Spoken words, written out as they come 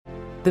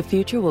The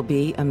future will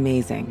be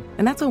amazing,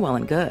 and that's all well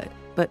and good.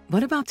 But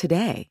what about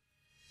today?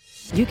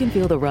 You can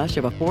feel the rush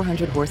of a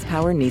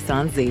 400-horsepower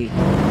Nissan Z.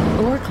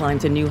 Or climb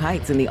to new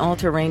heights in the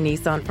all-terrain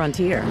Nissan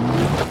Frontier.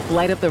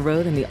 Light up the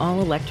road in the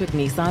all-electric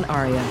Nissan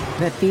Ariya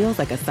that feels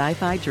like a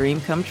sci-fi dream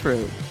come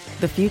true.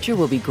 The future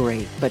will be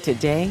great, but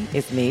today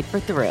is made for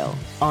thrill.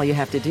 All you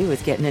have to do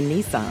is get in a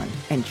Nissan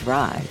and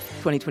drive.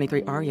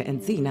 2023 Ariya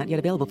and Z not yet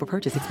available for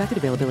purchase. Expected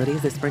availability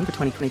is this spring for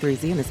 2023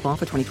 Z and this fall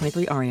for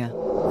 2023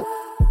 Ariya.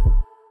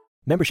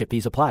 Membership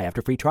fees apply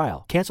after free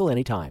trial. Cancel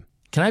anytime.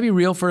 Can I be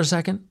real for a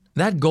second?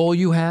 That goal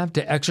you have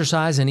to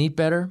exercise and eat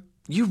better,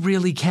 you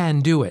really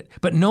can do it.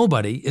 But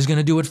nobody is going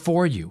to do it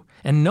for you.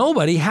 And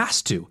nobody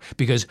has to,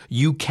 because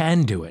you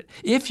can do it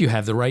if you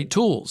have the right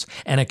tools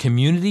and a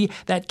community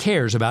that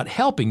cares about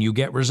helping you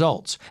get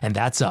results. And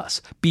that's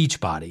us,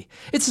 Beachbody.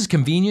 It's as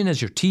convenient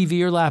as your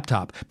TV or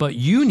laptop, but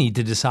you need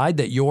to decide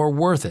that you're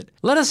worth it.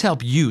 Let us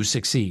help you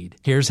succeed.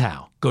 Here's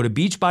how. Go to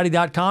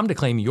beachbody.com to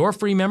claim your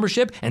free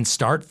membership and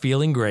start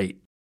feeling great.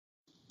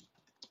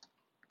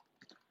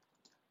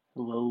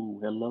 Hello,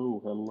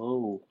 hello,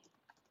 hello.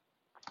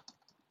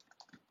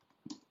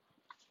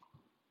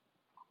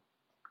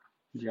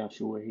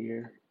 Joshua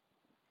here.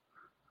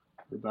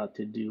 We're about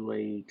to do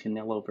a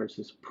Canelo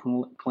versus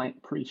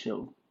Plant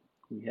pre-show.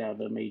 We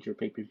have a major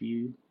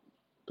pay-per-view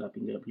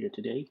popping up here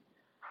today.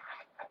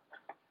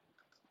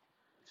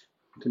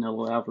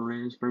 Canelo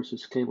Alvarez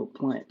versus Caleb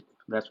Plant.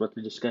 That's what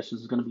the discussion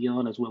is going to be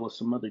on, as well as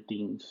some other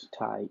things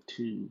tied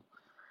to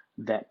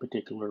that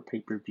particular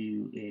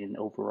pay-per-view and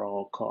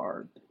overall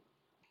card.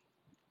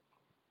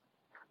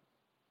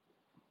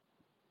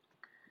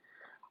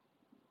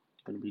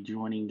 Going to be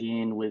joining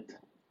in with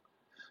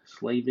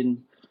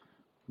Slavin.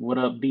 What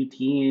up,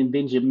 BTN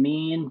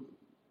Benjamin?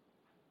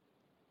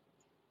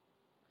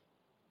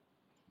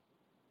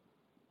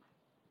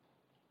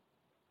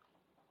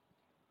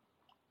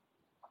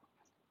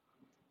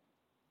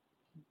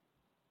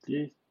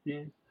 This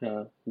is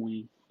how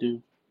we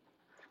do.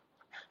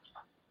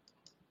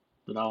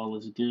 But all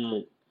is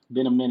good.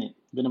 Been a minute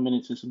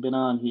since I've been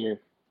on here.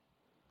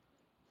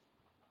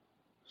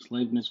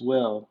 Slavin as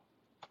well.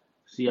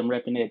 See, I'm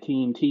repping that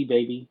Team T,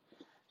 baby.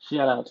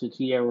 Shout out to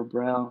Tierra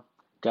Brown.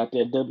 Got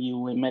that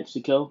W in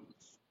Mexico.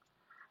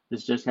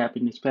 This just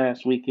happened this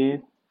past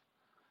weekend.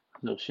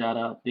 So shout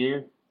out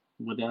there,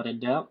 without a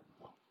doubt.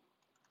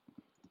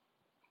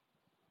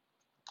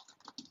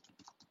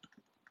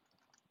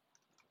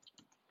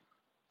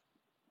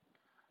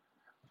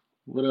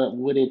 What up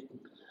with it?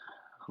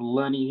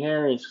 Lonnie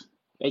Harris,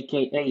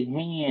 a.k.a.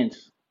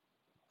 Hands.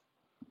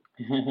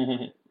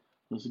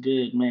 What's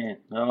good, man?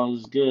 All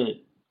is good.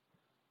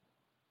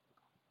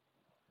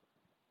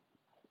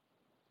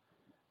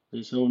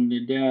 Just holding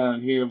it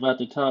down here, about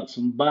to talk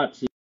some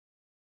boxing.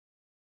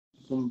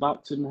 Some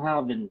boxing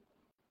having.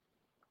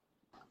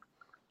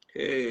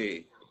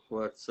 Hey,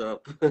 what's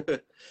up?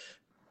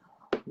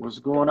 What's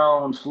going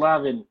on,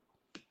 Slavin?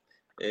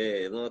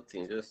 Hey,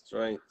 nothing, just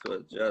trying to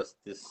adjust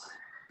this.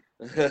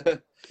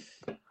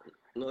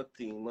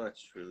 Nothing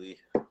much, really.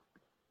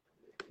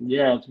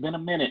 Yeah, it's been a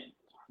minute.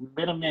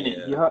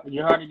 Yeah.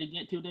 You're harder to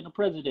get to than the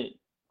president.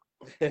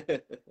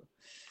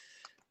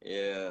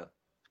 Yeah,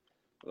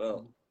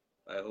 well,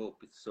 I hope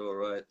it's all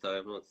right.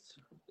 I'm not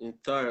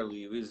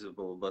entirely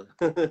visible, but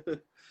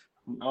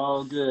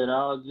All good.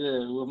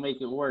 We'll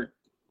make it work.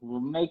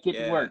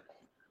 yeah, Work.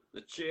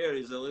 the chair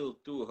is a little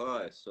too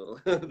high, so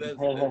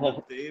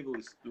the table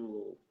is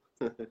too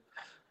low.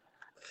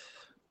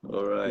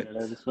 All right. Yeah,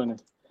 that is funny.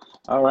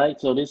 All right,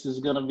 so this is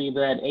going to be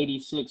that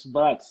 86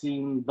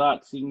 Boxing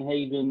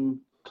Haven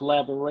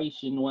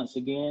collaboration once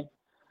again.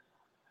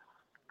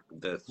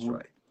 That's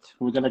right.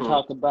 We're going to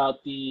talk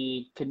about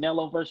the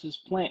Canelo versus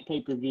Plant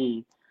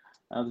pay-per-view.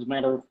 As a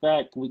matter of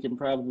fact, we can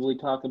probably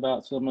talk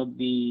about some of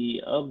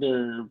the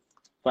other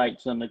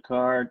fights on the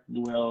card.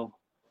 Well,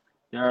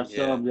 there are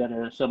some that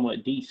are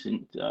somewhat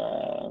decent.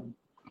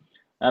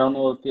 I don't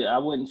know if I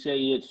wouldn't say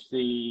it's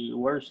the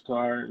worst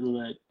card,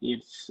 but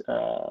it's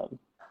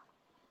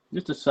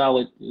just a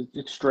solid.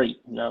 It's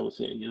straight. I would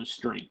say it's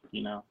straight.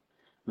 You know,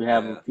 we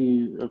have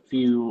a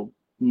few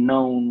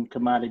known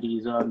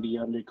commodities on the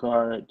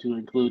undercard, to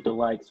include the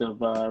likes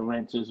of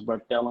Rances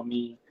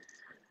Barthélemy.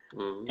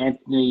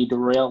 Anthony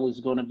Durrell is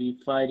going to be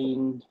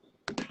fighting.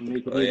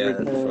 That's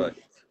right.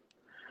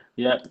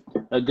 Yep.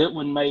 A good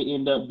one might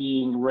end up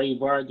being Ray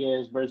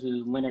Vargas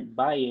versus Leonard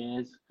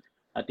Baez.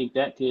 I think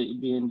that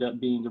could end up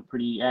being a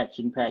pretty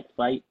action-packed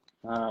fight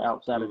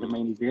outside of the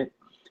main event.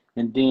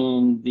 And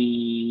then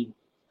the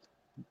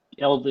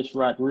Elvis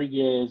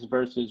Rodriguez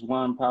versus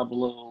Juan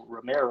Pablo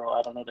Romero.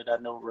 I don't know that I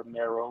know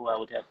Romero. I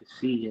would have to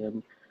see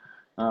him.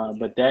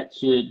 But that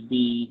should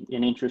be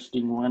an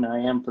interesting one. I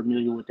am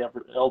familiar with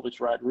Elvis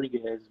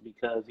Rodriguez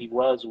because he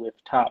was with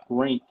Top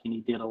Rank and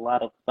he did a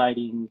lot of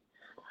fighting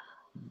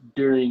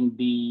during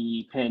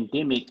the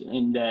pandemic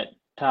in that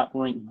Top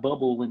Rank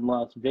bubble in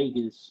Las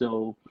Vegas.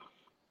 So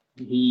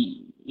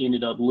he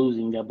ended up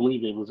losing. I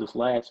believe it was his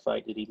last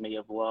fight that he may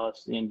have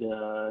lost, and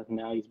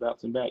now he's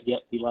bouncing back.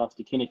 Yep, he lost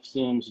to Kenneth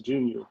Sims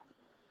Jr.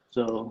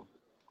 So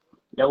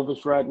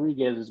Elvis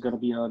Rodriguez is going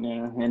to be on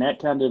there, and that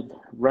kind of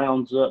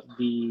rounds up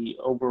the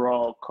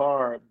overall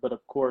card. But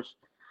of course,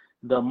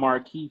 the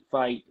marquee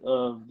fight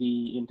of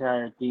the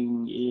entire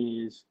thing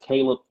is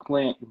Caleb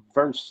Plant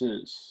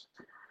versus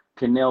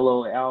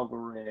Canelo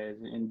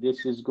Alvarez, and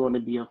this is going to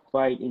be a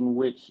fight in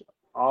which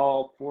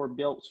all four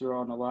belts are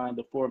on the line,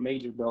 the four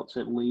major belts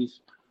at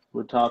least.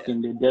 We're Yeah,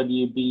 talking the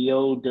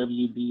WBO,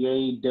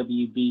 WBA,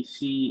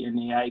 WBC, and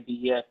the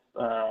IBF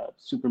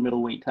super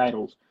middleweight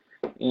titles,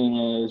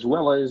 and as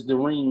well as the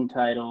ring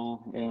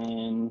title.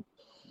 And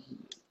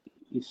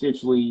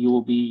essentially, you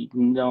will be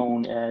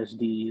known as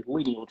the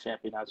lineal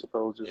champion, I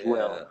suppose, as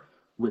well yeah,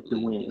 with the lineal,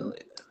 win.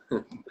 yeah.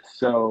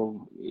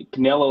 So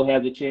Canelo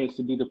has a chance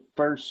to be the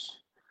first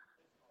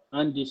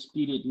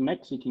undisputed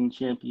Mexican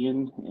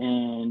champion,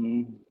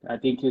 and I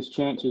think his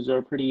chances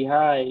are pretty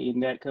high in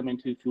that coming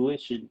to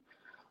fruition.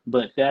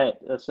 But that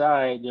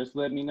aside, just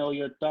let me know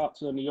your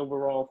thoughts on the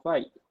overall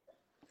fight.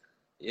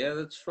 Yeah,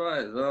 that's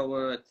right. Now,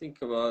 when I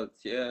think about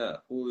it, yeah,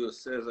 Julio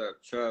Cesar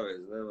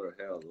Chavez never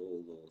held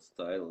all those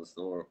titles,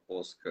 nor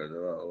Oscar de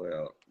la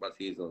Hoya, but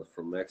he's not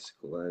from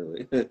Mexico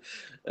anyway.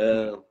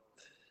 uh,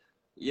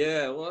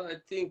 yeah, well, I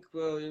think,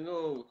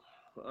 well,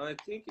 I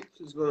think it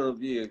is gonna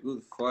be a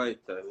good fight.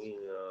 I mean,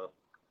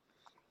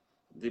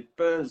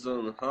 depends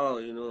on how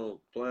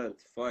Plant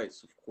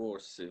fights, of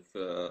course. If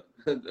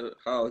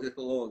how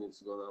long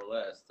it's gonna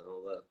last and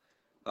all that,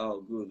 how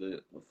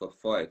good of a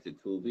fight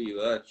it will be.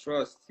 But I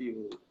trust he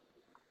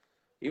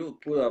will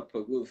put up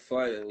a good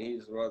fight, and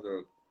he's a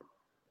rather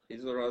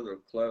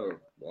clever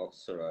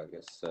boxer, I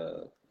guess.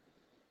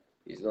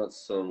 He's not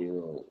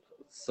some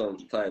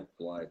type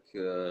like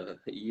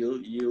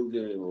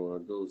Yildirim or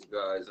those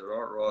guys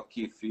are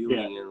Rocky Yeah,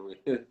 Fielding,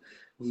 and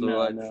so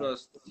no, I no.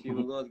 trust he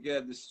will not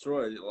get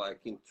destroyed like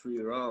in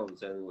 3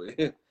 rounds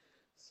anyway.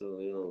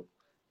 So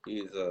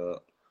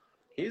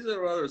he's a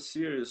rather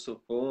serious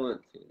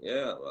opponent.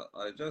 Yeah, but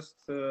I just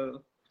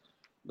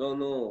don't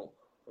know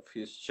of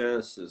his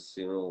chances.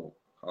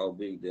 How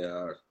big they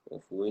are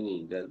of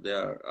winning. That they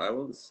are. I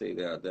wouldn't say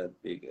they are that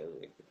big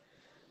anyway.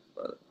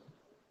 But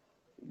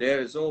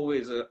there is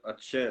always a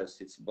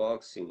chance. It's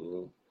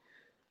boxing.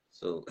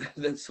 So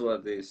that's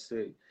what they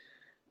say.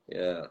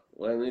 Yeah.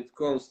 When it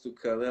comes to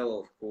Canelo,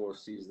 of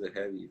course, he's the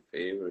heavy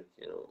favorite,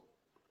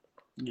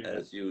 Yeah,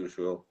 as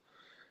usual.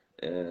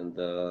 And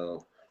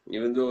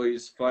even though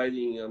he's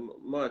fighting a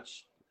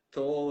much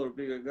taller,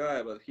 bigger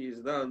guy, but he's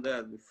done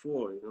that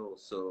before,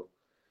 So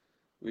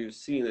we've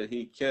seen that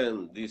he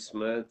can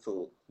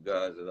dismantle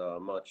guys that are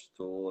much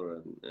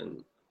taller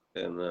and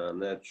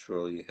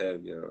naturally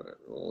heavier and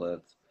all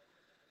that.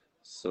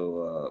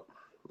 So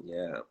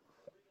yeah,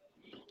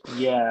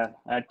 yeah.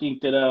 I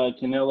think that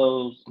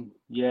Canelo's,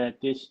 yeah,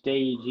 at this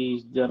stage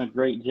he's done a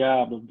great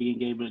job of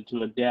being able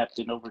to adapt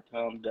and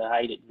overcome the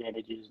height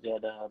advantages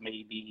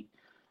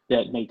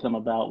that may come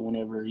about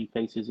whenever he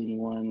faces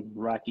anyone.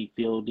 Rocky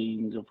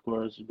Fielding, of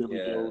course, Billy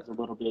yeah, Joe's a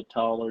little bit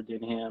taller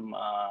than him.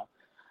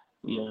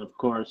 Yeah, mm, of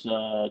course,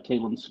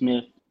 Caleb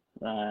Smith,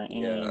 yeah.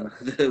 and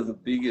The to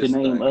biggest,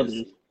 name I guess.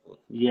 others.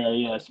 Yeah,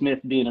 yeah, Smith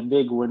being a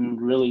big one,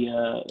 really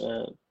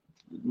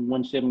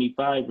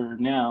 175er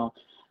now.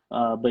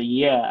 But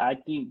yeah, I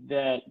think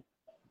that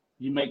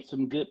you make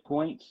some good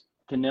points.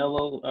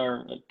 Canelo,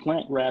 or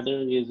Plant rather,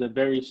 is a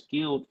very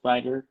skilled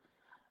fighter.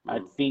 I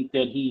Mm, think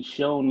that he's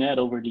shown that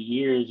over the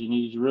years, and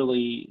he's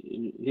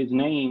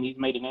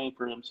made a name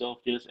for himself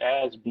just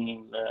as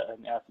being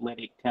an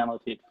athletic,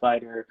 talented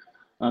fighter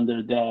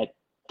under that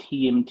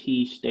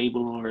TMT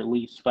stable, or at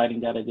least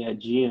fighting out of that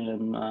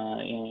gym.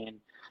 And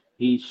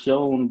he's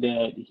shown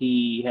that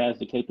he has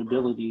the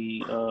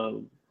capability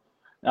of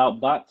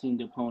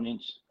outboxing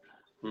opponents.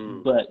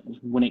 mm, But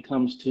when it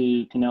comes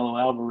to Canelo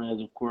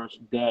Alvarez, of course,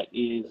 that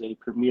is a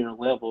premier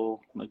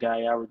level, a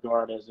guy I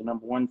regard as the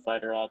number one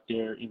fighter out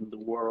there in the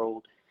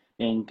world.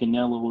 And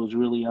Canelo is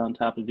really on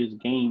top of his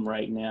game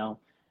right now.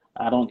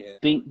 I don't yeah,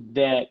 think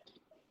that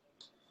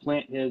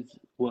Plant has,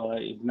 well,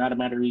 it's not a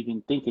matter of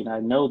even thinking. I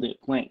know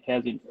that Plant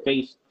hasn't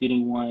faced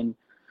anyone,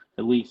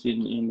 at least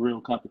in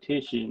real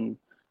competition,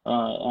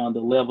 on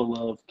the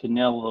level of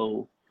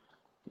Canelo.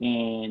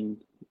 And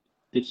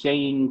the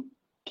same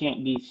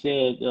can't be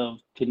said of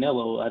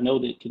Canelo. I know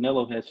that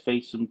Canelo has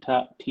faced some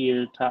top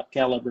tier, top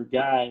caliber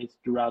guys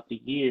throughout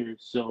the years,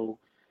 so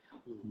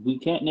we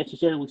can't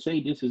necessarily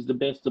say this is the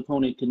best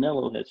opponent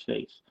Canelo has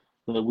faced.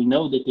 But we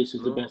know that this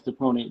is the no, best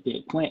opponent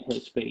that Plant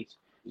has faced,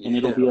 and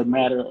it'll yeah, be a of course.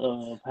 matter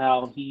of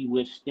how he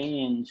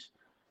withstands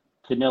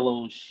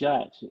Canelo's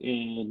shots.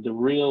 And the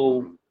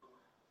real Mm,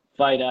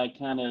 fight I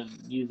kind of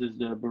use as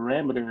the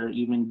barometer,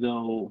 even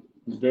though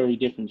very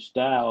different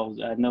styles.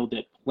 I know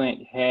that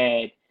Plant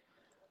had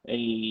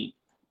a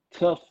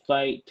tough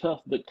fight,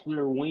 tough but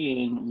clear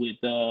win with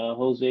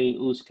Jose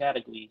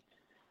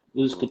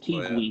oh yeah,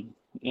 Uzcategui,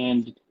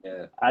 and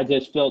yeah. I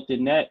just felt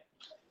in that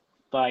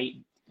fight,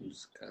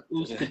 Muscat.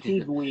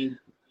 Uzcategui,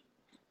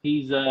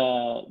 he's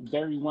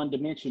very one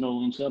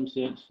dimensional in some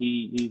sense.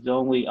 He's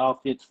only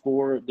offense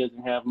forward,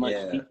 doesn't have much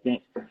Yeah,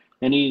 defense,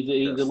 and he's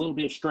a just little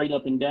bit straight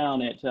up and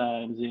down at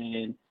times,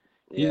 and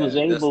he was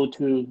Yeah, that's able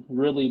to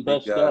really big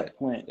bust guy. up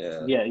Plant.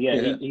 Yeah, Yeah, yeah,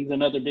 yeah, he's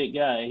another big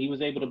guy. He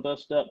was able to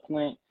bust up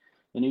Plant,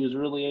 and he was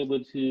really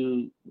able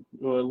to,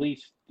 or at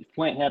least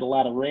Plant had a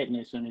lot of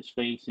redness on his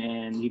face,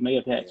 and he may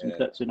have had some yeah,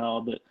 cuts and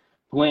all, but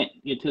Plant,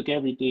 it took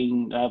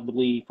everything, I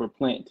believe, for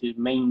Plant to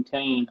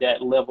maintain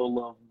that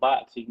level of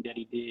boxing that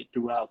he did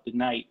throughout the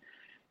night.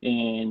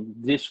 And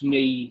this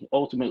may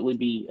ultimately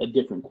be a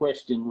different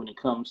question when it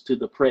comes to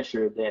the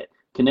pressure that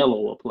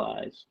Canelo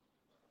applies.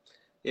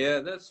 yeah.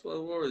 That's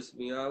what worries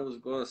me. I was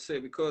gonna say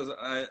because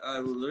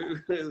I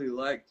would really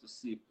like to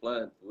see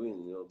Plant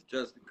win.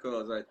 Just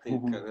because I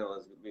think Canelo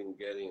has been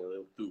getting a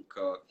little too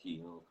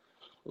cocky,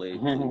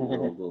 lately with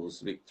all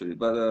those victories.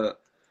 But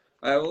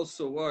I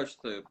also watched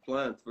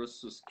Plant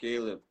versus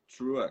Caleb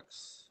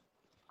Truax,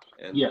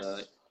 and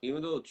Yes.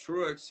 even though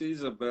Truax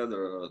is a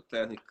better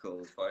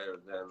technical fighter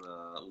than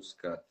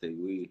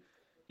Uscate,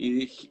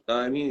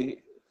 I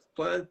mean,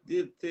 Plant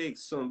did take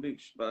some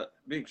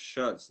big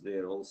shots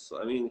there. Also,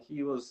 I mean,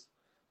 he was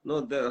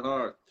not that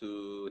hard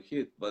to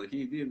hit, but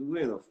he did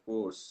win, of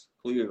course.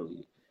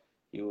 Clearly,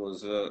 he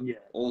was Yeah.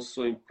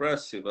 also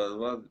impressive. But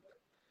what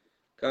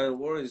kind of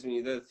worries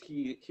me that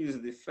his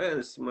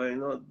defense might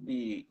not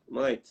be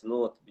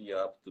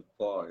up to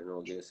par,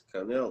 against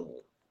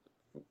Canelo,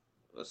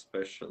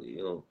 especially,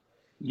 a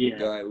Yeah.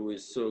 guy who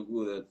is so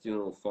good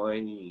at,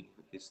 finding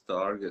his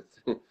target,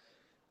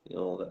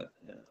 that.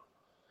 Yeah.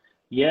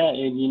 Yeah,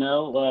 and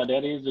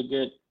that is a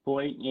good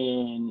point.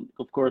 And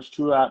of course,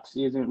 Truax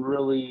isn't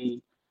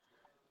really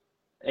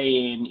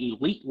an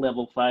elite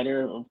level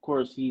fighter. Of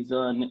course, he's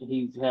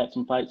had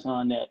some fights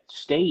on that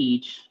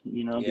stage,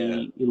 Yeah,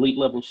 the elite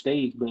level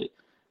stage, but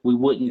we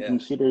wouldn't yeah.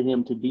 consider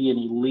him to be an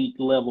elite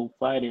level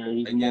fighter.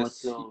 He's I more guess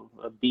so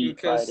a you B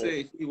can fighter.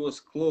 say he was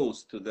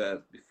close to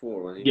that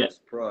before when he Yeah, was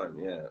prime.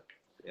 Yeah,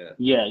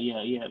 yeah,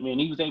 yeah. I mean,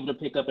 he was able to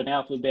pick up an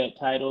alphabet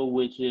title,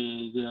 which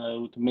is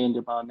we commend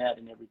him on that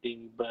and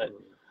everything. But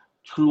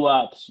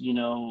Truax,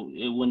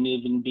 it wouldn't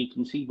even be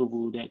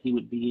conceivable that he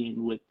would be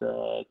in with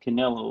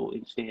Canelo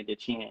and stand a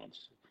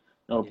chance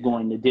of yeah.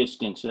 going the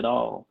distance at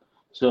all.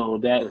 So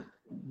that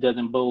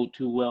doesn't bode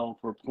too well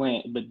for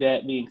Plant. But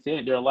that being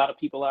said, there are a lot of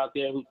people out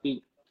there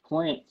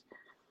Plant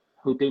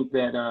who think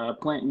that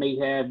Plant may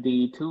have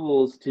the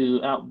tools to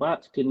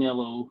outbox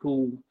Canelo,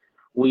 who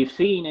we've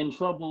seen in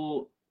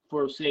trouble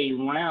for say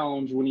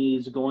rounds when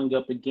he's going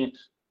up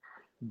against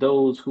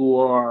those who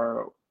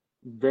are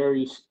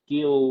very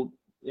skilled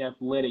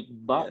athletic Yeah,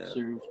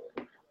 boxers,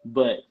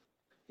 but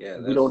yeah.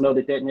 we don't That's know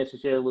that that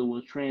necessarily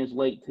will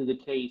translate to the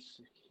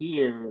case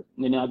here.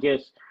 And I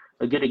guess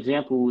a good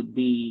example would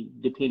be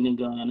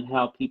depending on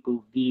how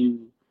people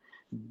view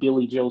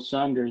Billy Joe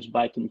Saunders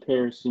by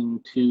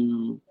comparison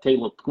to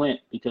Caleb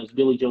Plant, because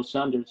Billy Joe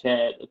Saunders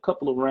had a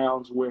couple of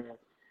rounds where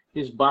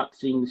his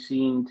boxing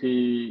seemed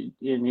to,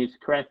 and his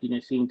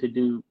craftiness seemed to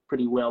do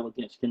pretty well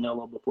against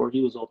Canelo before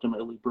he was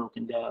ultimately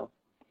broken down.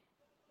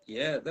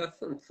 Yeah,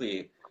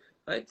 definitely.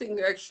 I think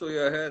actually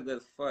I had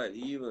that fight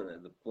even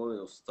at the point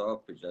of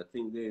stoppage. I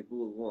think they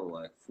both won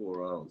like 4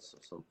 rounds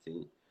or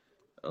something.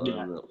 I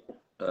Yeah. don't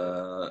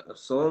know.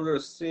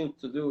 Saunders seemed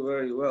to do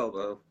very well,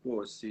 but of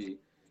course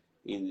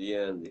in the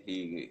end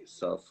he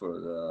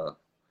suffered.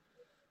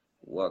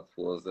 What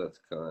was that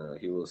kind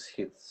of? He was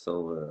hit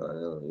somewhere. I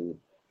don't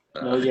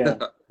Oh yeah,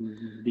 know.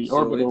 the So it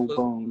orbital was,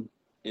 bone.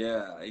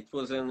 yeah, it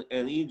was an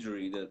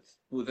injury that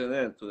put an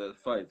end to that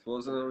fight. It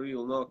wasn't a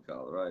real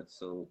knockout, right?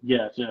 So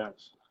Yes, yes.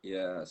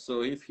 yeah,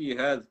 so if he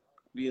had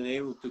been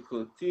able to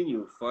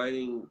continue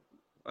fighting,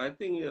 I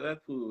think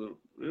that would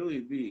really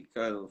be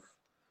kind of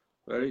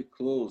very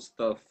close,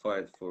 tough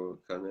fight for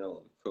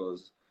Canelo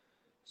because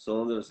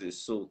Saunders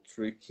is so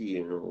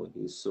tricky,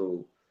 he's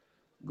so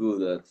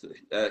good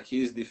at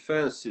his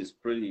defense is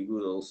pretty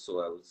good also,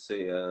 I would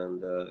say,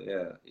 and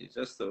yeah, he's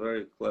just a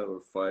very clever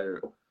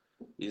fighter.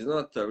 He's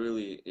not a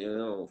really,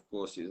 of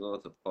course, he's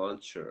not a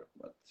puncher,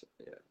 but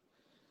yeah,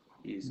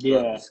 he's got the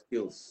Yeah,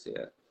 skills.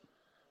 Yeah,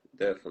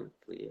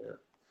 definitely. Yeah.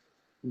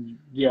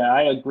 yeah,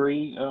 I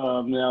agree.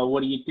 Now,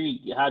 what do you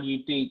think? How do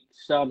you think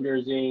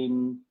Saunders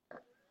and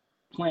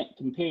Plant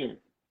compare?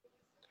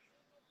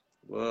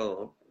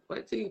 Well,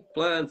 I think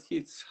Plant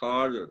hits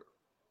harder,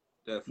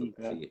 Okay.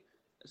 definitely.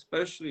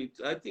 Especially,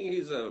 I think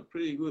he's a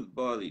pretty good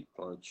body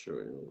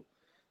puncher.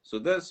 So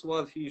that's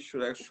what he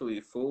should actually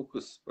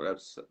focus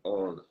perhaps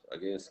on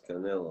against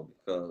Canelo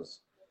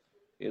because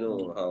you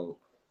know how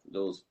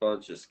those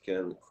punches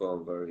can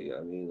come very,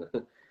 I mean,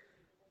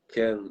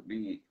 can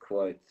be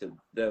quite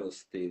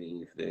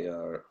devastating if they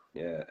are,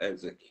 yeah,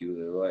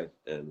 executed right.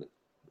 And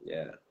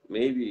yeah,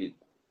 maybe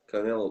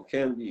Canelo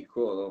can be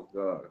caught off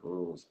guard,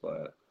 who knows, by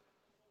a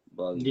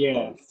body Yeah,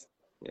 punch.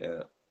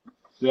 Yeah,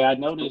 yeah, I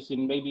noticed,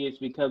 and maybe it's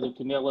because of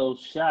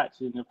Canelo's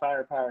shots and the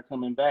firepower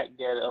coming back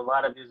that a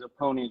lot of his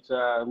opponents,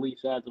 at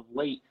least as of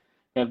late,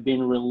 have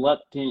been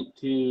reluctant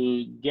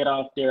to get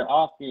off their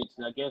offense.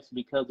 I guess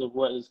because of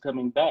what is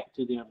coming back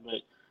to them.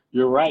 But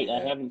You're right. I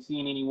Yeah. haven't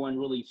seen anyone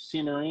really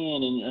center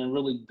in and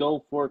really go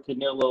for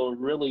Canelo,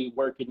 really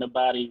working the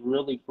body,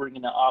 really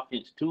bringing the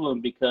offense to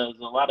him because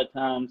a lot of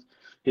times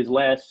his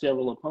last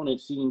several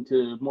opponents seem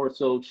to more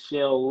so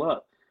shell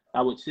up.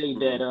 I would say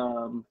that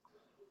Mm.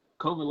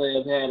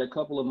 Kovalev had a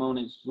couple of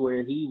moments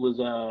where he was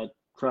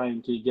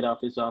trying to get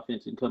off his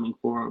offense and coming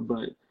forward,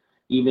 but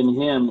even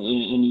him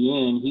in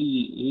the end,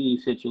 he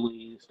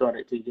essentially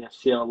started to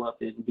just shell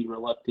up and be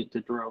reluctant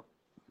to throw.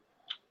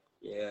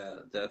 Yeah,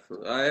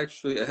 definitely. I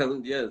actually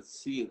haven't yet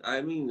seen.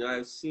 I mean,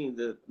 I've seen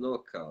that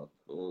knockout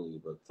only,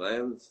 but I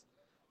haven't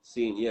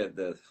seen yet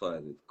that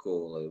fight with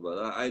Cole. But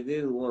I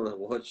didn't want to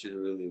watch it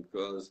really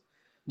because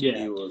Yeah,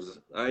 he was.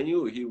 I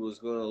knew he was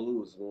gonna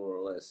lose more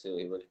or less,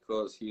 but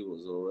because he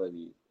was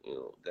already,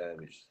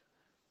 damaged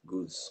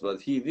goods.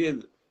 But he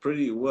did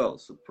pretty well,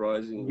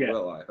 surprisingly yeah.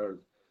 well. I heard,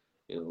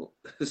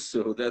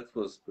 so that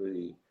was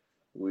pretty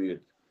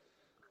weird.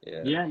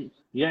 Yeah, Yeah,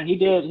 yeah, he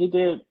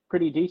did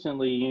pretty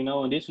decently,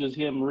 and this was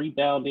him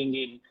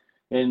rebounding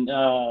and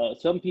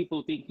some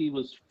people think he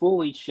was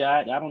fully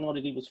shot. I don't know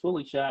that he was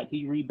fully shot.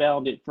 He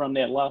rebounded from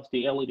that loss to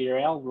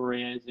Elider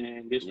Alvarez,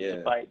 and this was the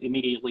yeah. fight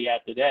immediately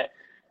after that.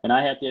 And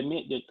I have to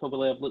admit that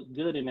Kovalev looked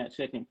good in that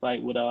second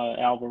fight with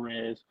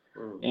Alvarez,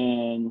 Mm.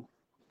 and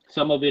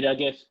some of it I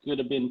guess could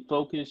have been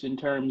focused in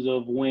terms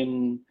of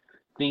when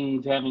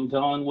things haven't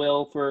gone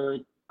well for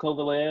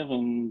Kovalev,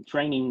 and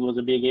training was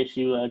a big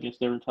issue. I guess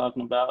they were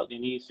talking about,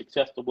 and he's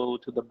successful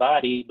to the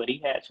body, but he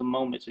had some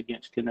moments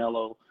against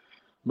Canelo.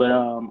 But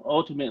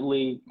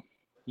ultimately,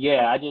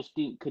 yeah, I just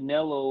think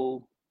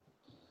Canelo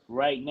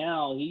right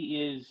now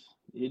he is.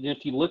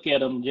 If you look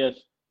at him,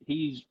 just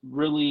he's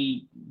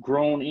really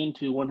grown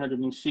into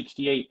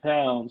 168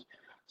 pounds.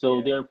 So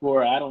Yeah,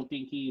 therefore, I don't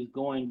think he's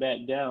going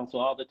back down. So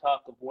all the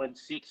talk of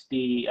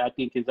 160, I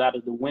think, is out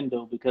of the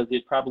window because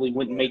it probably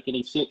wouldn't yeah, make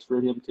any sense for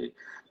him to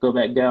go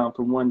back down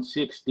from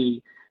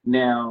 160.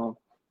 Now,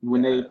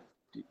 when yeah.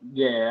 they,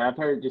 yeah, I've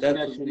heard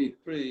That would be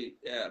discussion.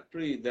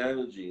 pretty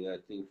damaging, I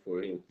think,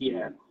 for him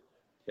Yeah,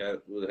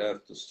 to would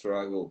have to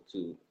struggle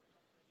to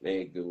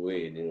make the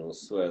weight,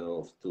 sweat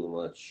off too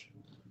much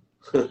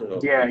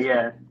of yeah, his.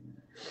 yeah.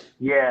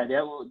 Yeah,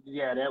 that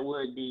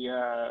would be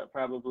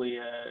probably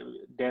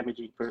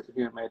damaging for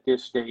him at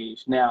this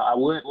stage. Now, I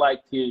would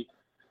like to,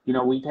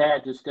 we've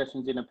had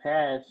discussions in the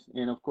past,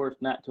 and of course,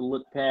 not to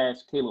look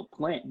past Caleb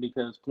Plant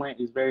because Plant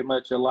is very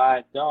much a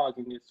live dog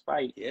in this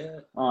fight. Yeah,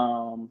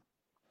 Um,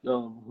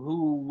 of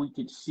who we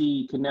could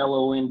see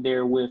Canelo in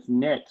there with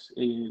next,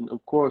 and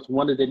of course,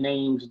 one of the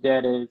names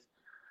that has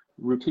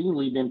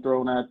routinely been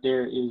thrown out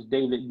there is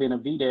David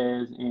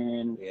Benavidez,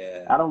 and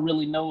yeah, I don't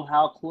really know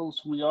how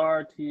close we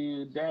are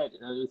to that.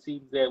 It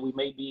seems that we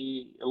may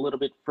be a little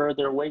bit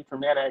further away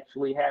from that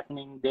actually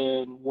happening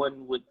than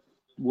one would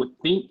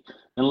think,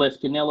 unless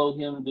Canelo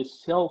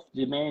himself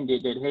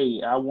demanded that,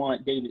 hey, I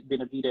want David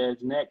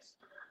Benavidez next.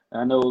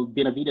 I know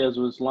Benavidez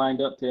was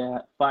lined up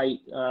to fight.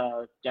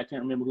 I can't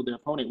remember who the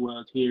opponent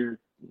was here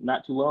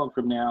not too long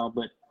from now,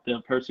 but the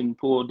person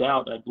pulled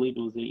out. I believe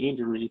it was an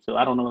injury, so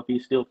I don't know if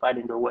he's still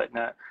fighting or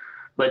whatnot.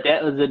 But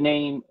that was a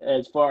name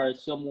as far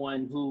as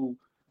someone who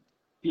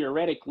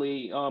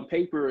theoretically, on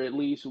paper at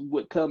least,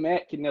 would come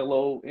at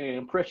Canelo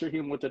and pressure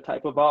him with the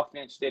type of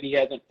offense that he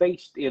hasn't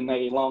faced in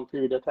a long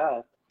period of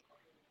time.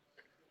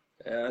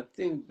 I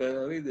think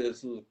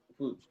Benavidez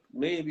would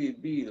maybe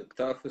be the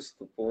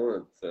toughest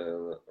opponent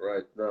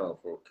right now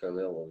for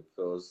Canelo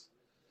because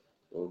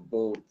of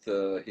both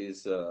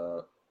his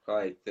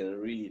height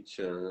and reach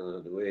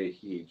and the way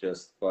he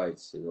just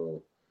fights,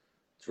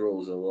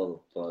 throws a lot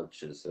of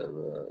punches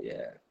and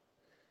yeah,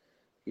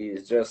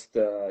 he's just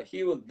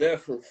he would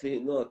definitely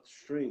not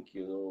shrink,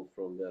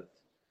 from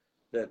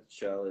that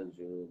challenge,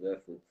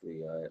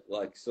 definitely. I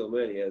like so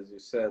many, as you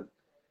said,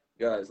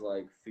 guys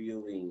like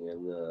Fielding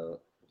and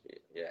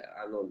yeah,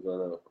 I'm not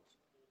gonna.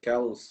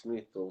 Callum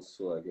Smith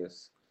also, I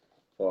guess,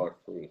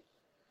 partly.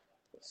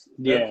 That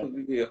Yeah,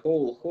 would be a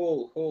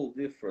whole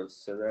different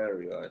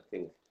scenario, I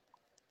think.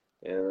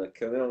 And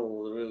Canelo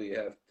will really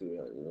have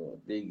to,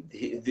 dig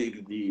deep,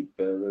 dig deep,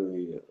 and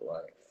really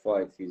like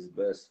fight his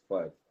best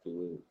fight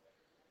to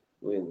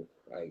win.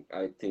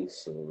 I think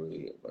so,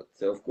 really. But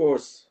of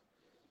course,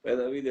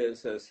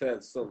 Benavidez has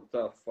had some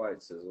tough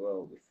fights as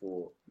well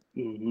before.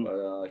 hmm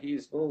But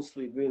he's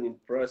mostly been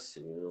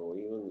impressive,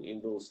 even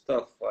in those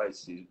tough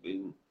fights, he's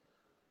been,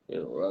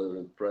 rather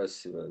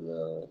impressive.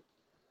 And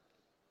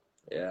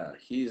yeah,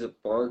 he's a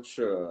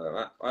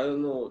puncher. I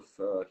don't know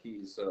if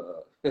he's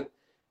a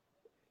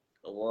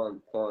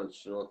one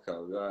punch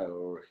knockout guy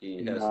or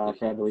he has to no, hit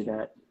probably you.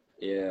 not.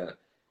 Yeah,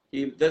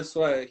 that's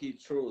why he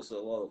throws a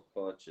lot of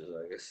punches.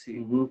 I guess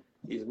hmm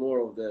he's more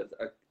of that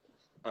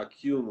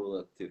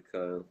accumulative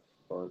kind of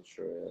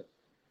puncher.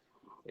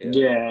 Yeah, yeah,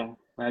 Yeah,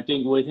 I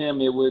think with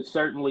him it would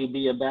certainly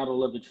be a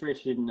battle of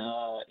attrition,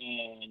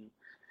 and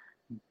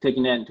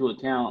taking that into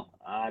account,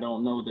 I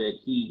don't know that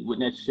he would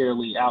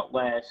necessarily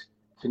outlast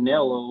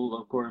Canelo.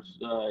 Of course,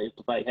 if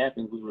the fight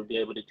happens, we would be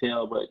able to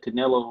tell. But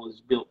Canelo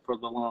is built for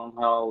the long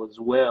haul as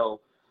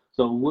well.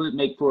 So it would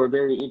make for a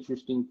very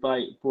interesting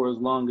fight for as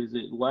long as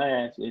it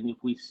lasts. And if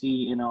we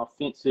see an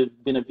offensive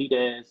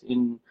Benavidez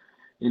in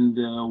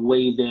the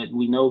way that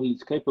we know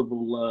he's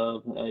capable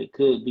of, it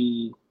could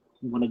be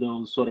one of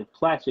those sort of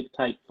classic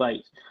type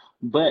fights.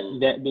 But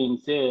that being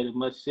said, I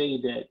must say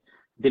that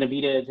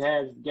Benavidez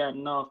has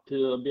gotten off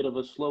to a bit of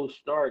a slow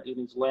start in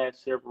his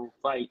last several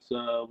fights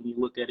when you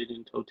look at it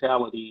in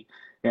totality.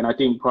 And I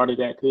think part of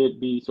that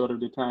could be sort of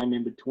the time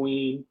in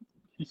between.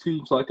 He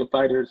seems like a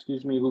fighter,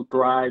 who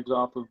thrives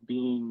off of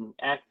being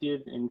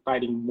active and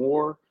fighting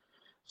more.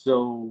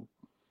 So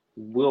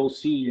we'll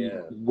see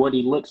what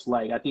he looks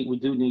like. I think we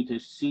do need to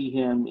see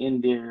him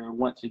in there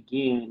once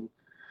again.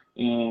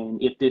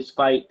 And if this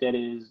fight that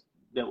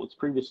was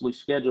previously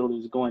scheduled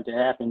is going to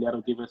happen,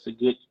 that'll give us a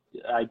good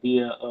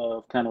idea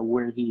of kind of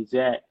where he's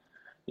at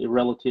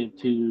relative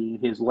to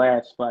his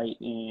last fight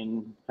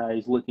and how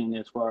he's looking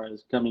as far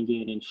as coming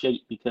in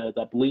shape, because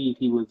I believe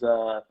he was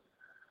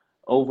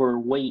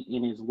overweight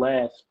in his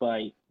last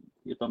fight,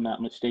 if I'm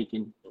not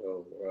mistaken.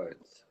 Oh,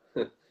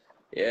 right.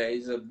 Yeah,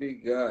 he's a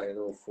big guy,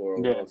 for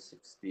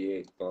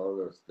 168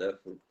 pounders,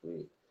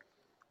 definitely.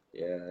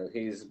 Yeah,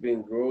 he's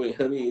been growing.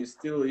 I mean, he's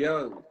still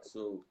young,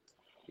 so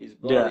his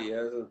body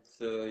hasn't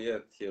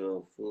yet,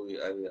 fully,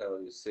 how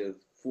you said,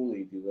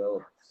 fully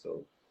developed.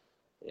 So,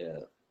 yeah.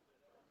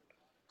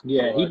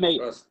 Yeah, so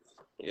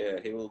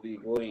he will be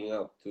going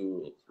up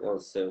to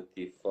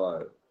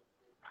 175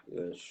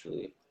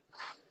 eventually.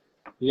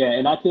 Yeah,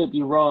 and I could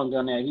be wrong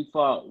on that. He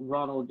fought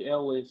Ronald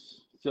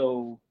Ellis,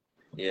 so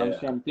I'm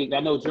trying to think.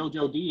 I know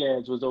Jojo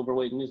Diaz was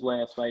overweight in his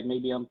last fight.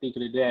 Maybe I'm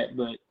thinking of that,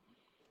 but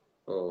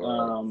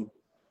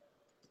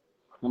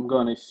I'm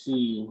going to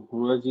see.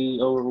 Was he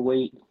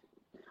overweight?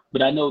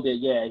 But I know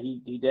that,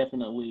 he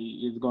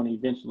definitely is going to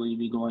eventually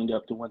be going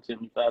up to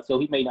 175. So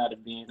he may not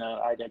have been.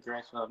 I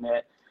digress on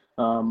that.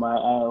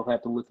 I'll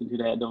have to look into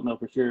that. I don't know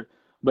for sure.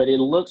 But it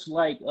looks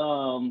like,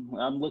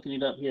 I'm looking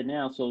it up here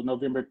now, so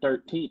November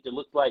 13th, it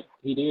looks like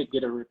he did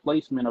get a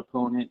replacement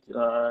opponent,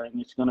 and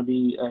it's going to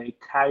be a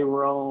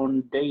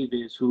Kyron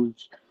Davis,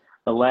 who's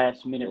a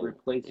last-minute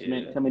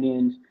replacement, coming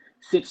in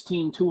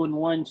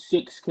 16-2-1,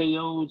 6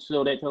 KOs,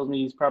 so that tells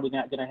me he's probably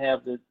not going to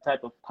have the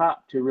type of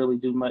pop to really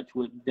do much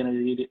with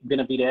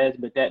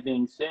Benavidez. But that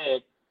being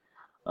said,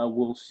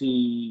 we'll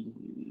see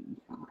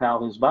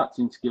how his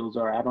boxing skills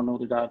are. I don't know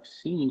that I've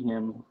seen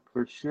him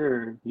for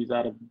sure. He's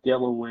out of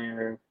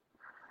Delaware,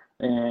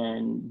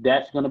 and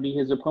that's going to be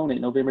his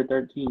opponent, November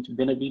 13th,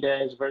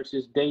 Benavidez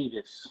versus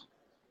Davis.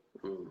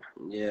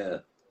 Yeah,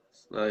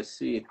 I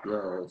see it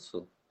now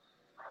also.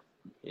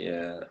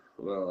 Yeah,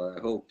 well, I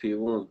hope he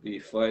won't be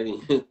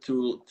fighting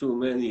too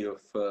many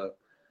of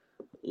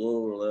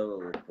lower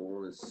level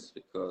opponents,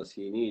 because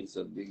he needs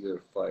a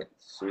bigger fight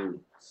soon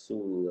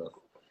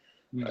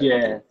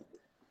enough.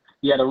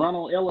 Yeah, the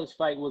Ronald Ellis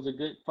fight was a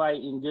good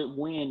fight and good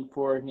win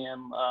for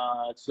him.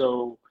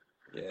 So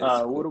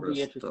it'll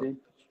be interesting.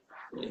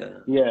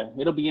 Yeah,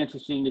 it'll be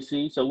interesting to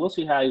see. So we'll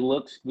see how he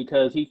looks,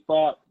 because he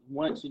fought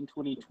once in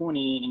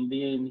 2020 and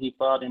then he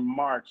fought in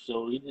March.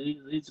 So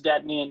he's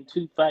gotten in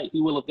 2 fights.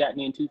 He will have gotten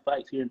in 2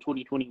 fights here in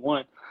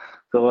 2021.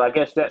 So I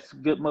guess that's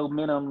good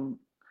momentum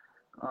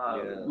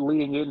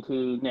leading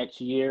into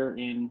next year,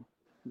 and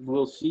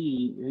we'll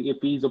see if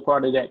he's a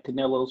part of that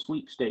Canelo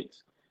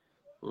sweepstakes.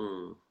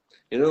 Who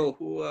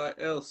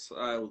else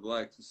I would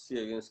like to see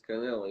against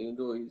Canelo, even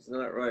though he's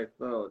not right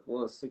now at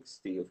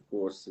 160, of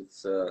course,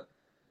 it's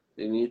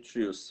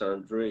Demetrius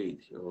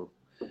Andrade,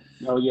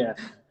 Oh, yeah.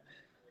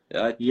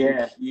 I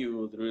think he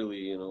would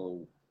really,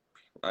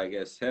 I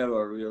guess, have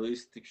a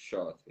realistic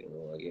shot,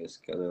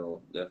 against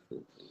Canelo,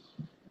 definitely.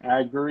 I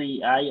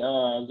agree. I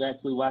was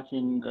actually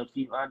watching a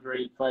few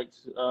Andrade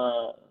fights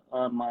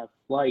on my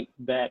flight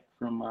back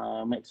from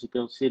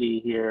Mexico City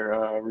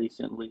here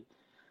recently.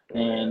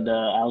 And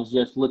I was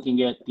just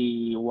looking at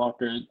the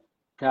Walter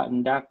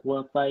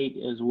Katandakwa fight,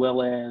 as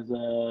well as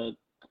a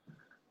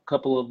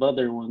couple of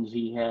other ones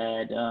he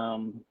had,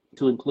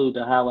 to include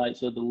the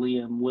highlights of the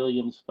Liam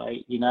Williams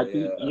fight. I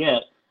think,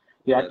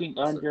 I think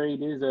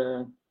Andrade is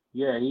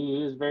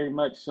he is very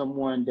much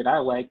someone that I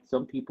like.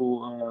 Some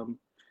people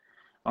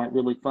aren't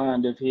really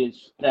fond of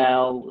his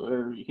style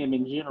or him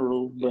in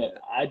general, but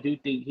I do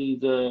think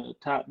he's a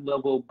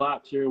top-level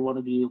boxer, one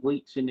of the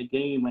elites in the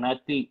game, and I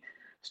think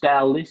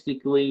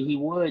stylistically he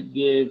would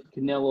give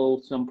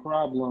Canelo some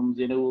problems,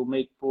 and it will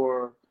make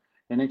for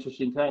an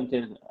interesting time.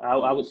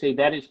 I would say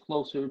that is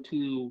closer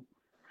to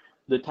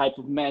the type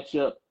of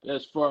matchup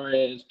as far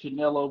as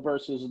Canelo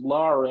versus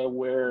Lara,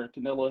 where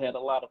Canelo had a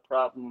lot of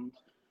problems.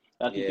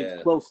 I think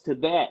it's close to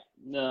that,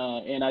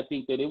 and I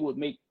think that it would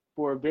make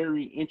for a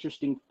very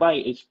interesting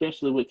fight,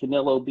 especially with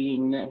Canelo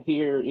being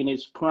here in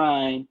his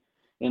prime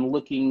and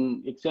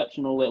looking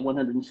exceptional at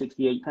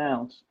 168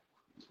 pounds.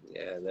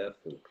 Yeah,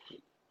 definitely.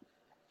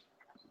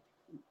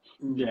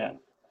 Yeah.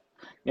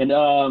 And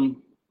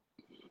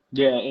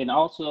and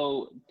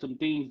also some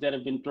things that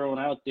have been thrown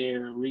out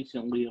there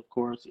recently, of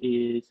course,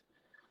 is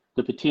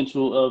the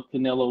potential of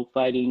Canelo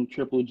fighting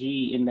Triple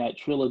G in that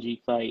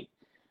trilogy fight.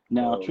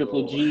 Now,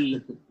 Triple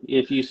G,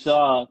 if you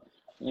saw,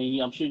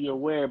 and I'm sure you're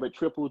aware, but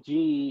Triple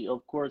G,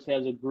 of course,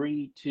 has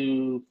agreed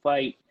to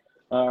fight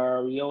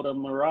Ryota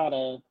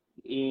Murata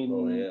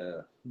Oh in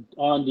yeah,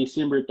 on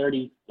December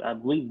 30, I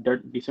believe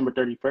December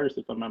 31st,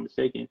 if I'm not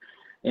mistaken.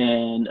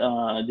 And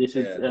this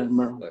is yeah. That's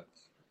like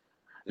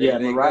yeah,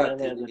 they got Murata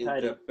has a in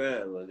title.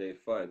 Japan when they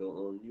fight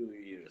on New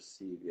Year's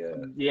Eve.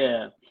 Yeah,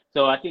 Yeah.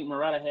 So I think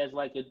Murata has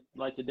like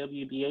a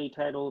WBA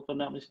title, if I'm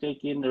not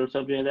mistaken, or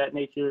something of that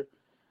nature,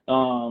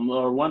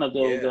 or one of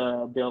those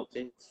yeah. belts.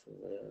 Think so.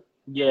 Yeah.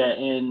 Yeah,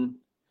 and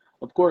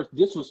of course,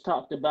 this was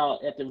talked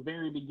about at the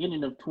very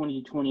beginning of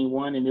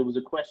 2021, and it was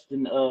a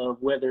question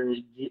of whether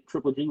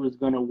Triple G was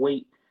going to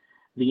wait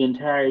the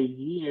entire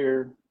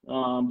year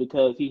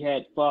because he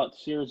had fought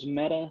Sears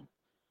Meta,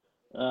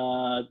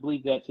 I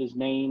believe that's his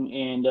name,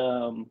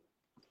 and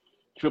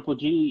Triple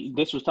G.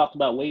 This was talked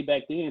about way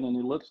back then, and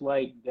it looks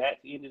like that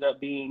ended up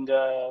being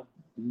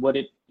what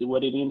it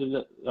ended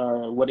up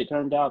what it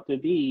turned out to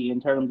be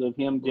in terms of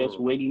him just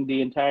Mm. waiting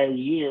the entire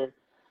year.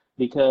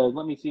 Because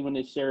let me see when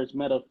this Sears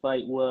Meta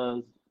fight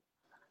was.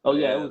 Oh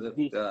yeah, it Yeah, was that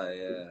this guy.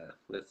 Yeah,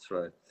 that's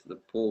right. The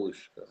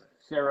Polish guy.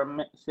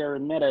 Sarah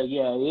Meta.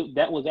 Yeah,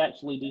 that was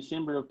actually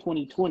December of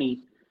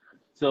 2020.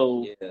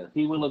 So Yeah,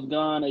 he will have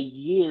gone a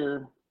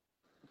year,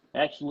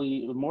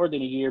 actually more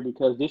than a year,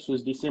 because this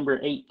was December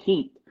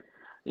 18th,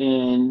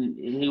 and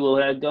he will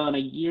have gone a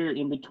year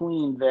in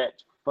between that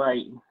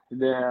fight.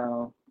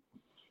 Now,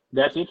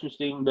 that's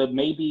interesting, but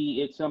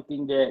maybe it's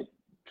something that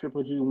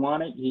Triple G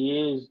wanted. He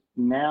is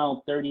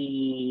now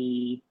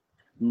 39.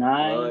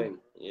 9.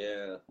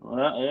 Yeah.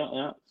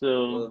 Yeah.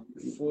 So, Well,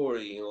 before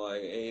in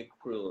like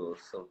April or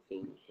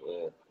something.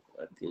 Yeah,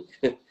 I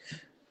think.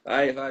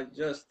 I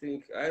just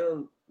think I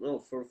don't know.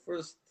 For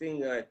first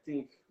thing, I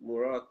think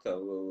Murata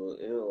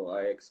will.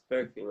 I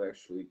expect him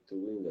actually to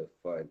win that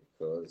fight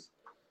because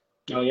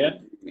oh yeah,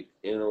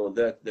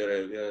 that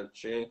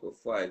Derevianchenko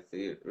fight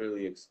it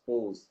really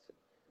exposed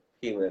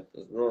him at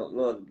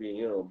not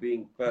being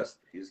being past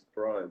his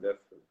prime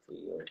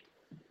definitely.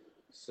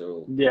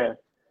 So yeah.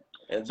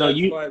 and So that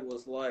you, fight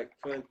was like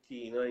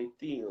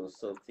 2019 or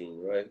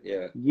something, right?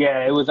 Yeah,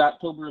 yeah, it was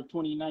October of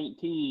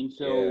 2019. yeah,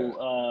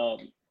 So,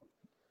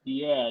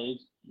 yeah, it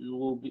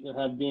will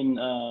have been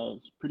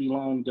pretty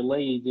long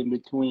delays in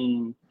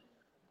between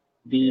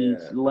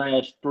these yeah.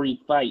 last three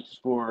fights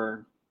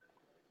for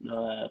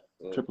uh,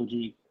 So Triple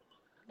G.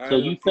 I So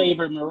you don't think.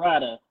 favor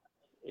Murata?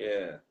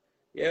 Yeah,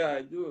 yeah,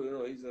 I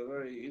do.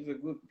 He's a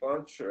good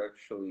puncher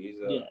actually.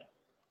 He's a Yeah,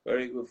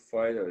 very good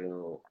fighter.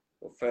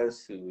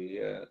 Offensively.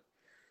 Yeah.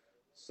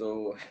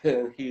 So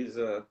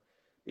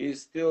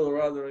he's still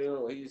rather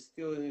he's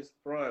still in his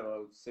prime, I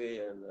would say,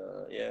 and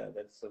yeah,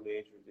 that's a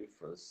major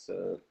difference.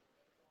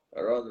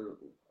 A rather,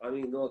 I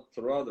mean, not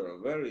rather, a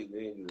very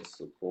dangerous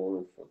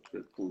opponent for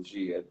Triple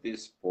G at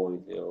this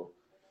point,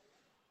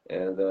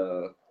 and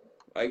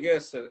I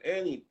guess at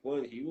any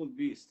point he would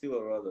be still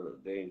a rather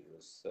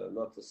dangerous,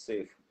 not a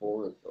safe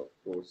opponent, of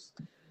course.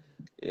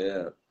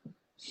 Yeah.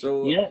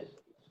 So, yeah,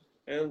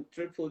 and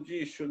Triple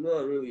G should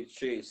not really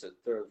chase a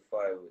third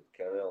fight with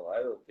Canelo.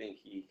 I don't think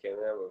he can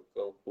ever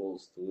come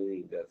close to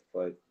winning that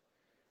fight,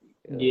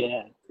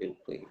 yeah.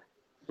 simply.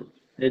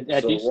 At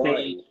So this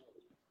stage,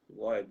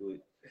 why do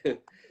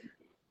it?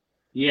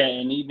 yeah,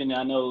 and even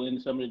I know in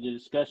some of the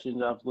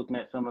discussions, I was looking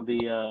at some of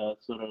the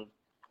sort of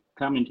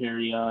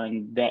commentary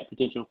on that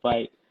potential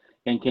fight,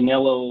 and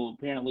Canelo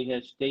apparently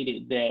has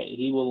stated that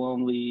he will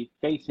only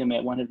face him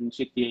at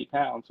 168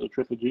 pounds. So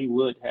Triple G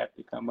would have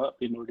to come up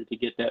in order to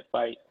get that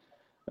fight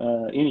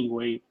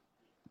anyway.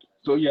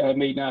 So yeah, it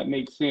may not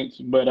make sense.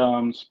 But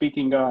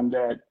speaking on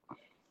that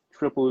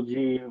Triple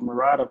G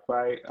Murata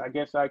fight, I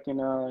guess I can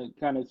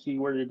kind of see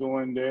where you're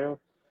going there.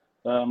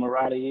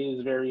 Murata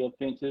is very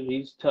offensive.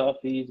 He's tough.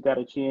 He's got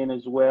a chin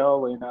as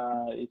well, and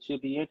it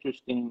should be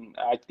interesting.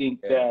 I think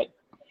Yeah, that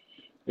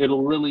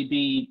it'll really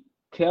be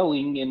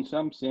telling in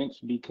some sense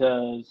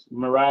because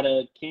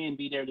Murata can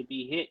be there to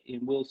be hit,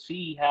 and we'll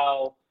see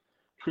how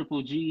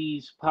Triple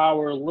G's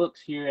power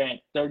looks here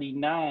at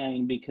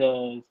 39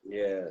 because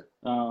yeah,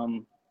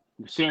 um,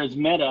 Sarah's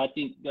Meta, I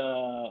think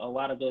a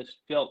lot of us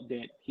felt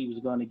that he was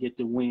going to get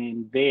the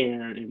win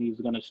there and he was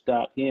going to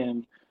stop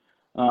him.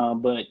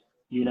 But,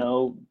 you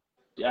know,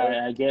 oh,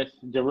 I guess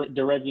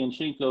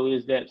Derevianchenko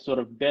is that sort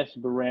of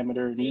best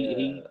barometer, and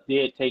he yeah,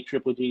 did take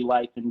Triple G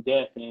life and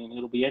death, and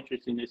it'll be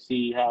interesting to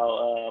see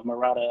how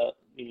Murata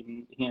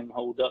and him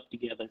hold up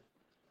together.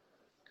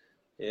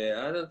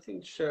 yeah. I don't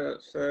think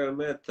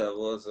Sharameta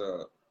was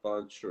a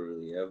puncher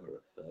really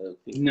ever. I don't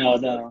think No,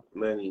 he's got no.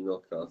 many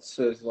knockouts.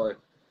 So it's like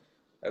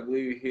I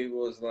believe he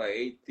was like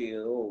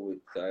 18-0 with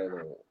I don't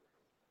know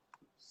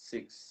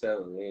 6,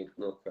 7, 8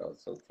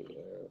 knockouts, something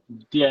like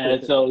Yeah,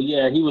 that. so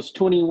yeah, he was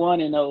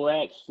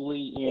 21-0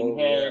 actually, and Oh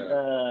had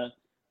yeah,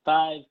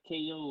 5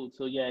 KO'd.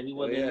 So yeah, he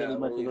oh wasn't yeah, really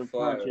much of only a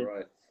 5, puncher.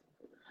 right?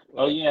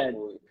 Oh Like yeah,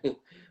 Paulie,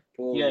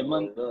 yeah, Paulie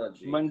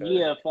Malignaggi, kind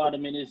Munguia fought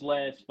him in his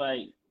last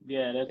fight.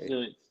 Yeah, that's of.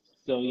 it.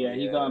 So Oh yeah,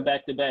 he's on yeah,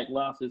 back-to-back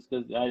losses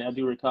because I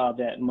do recall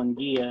that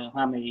Munguia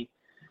Jaime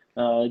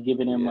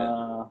giving yeah,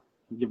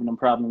 him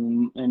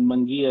problem, and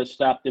Munguia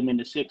stopped him in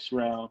the 6th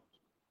round.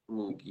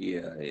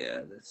 Munguia,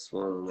 yeah, that's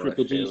one of my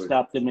Triple G favorite.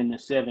 stopped him in the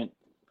 7th.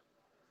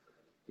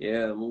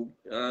 Yeah,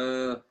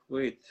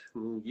 wait,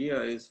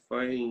 Munguia is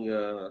fighting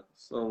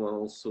someone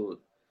also.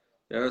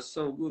 There are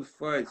some good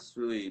fights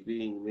really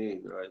being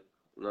made right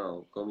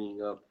now,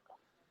 coming up.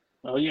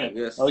 Oh I yeah. Oh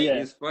guess yeah.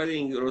 he's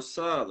fighting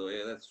Rosado.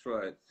 Yeah, that's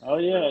right. Oh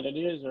yeah. That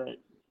is right.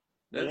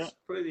 Yeah. That's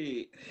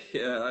pretty.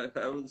 Yeah,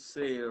 I would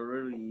say a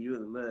really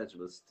even match,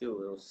 but still,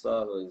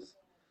 Rosado is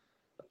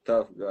a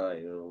tough guy,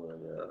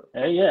 And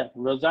Hey yeah.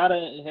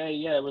 Rosada. Hey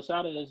yeah.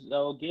 Rosada is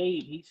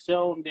Gabe. He's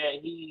shown that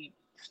he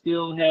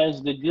still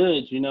has the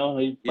goods. He's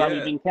yeah,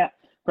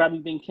 probably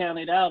been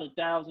counted out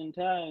 1,000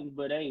 times,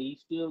 but hey, he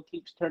still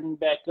keeps turning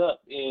back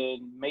up,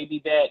 and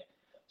maybe that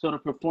sort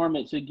of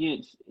performance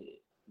against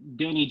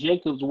Danny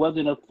Jacobs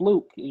wasn't a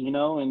fluke,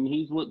 and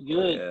he's looked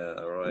good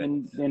yeah, right.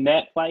 in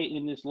that fight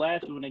in this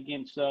last one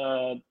against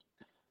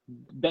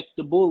Beck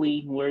the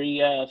Bully, where he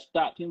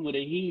stopped him with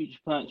a huge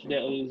punch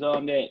that was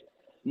on that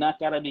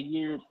knockout of the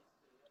year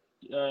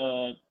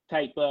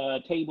type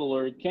table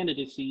or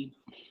candidacy.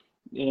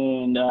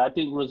 And I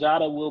think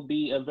Rosada will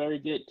be a very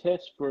good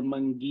test for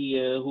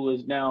Munguia, who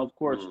is now, of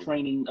course, Mm,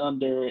 training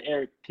under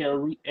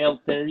El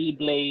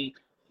Terrible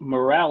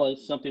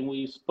Morales, something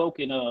we've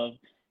spoken of.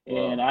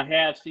 And wow. I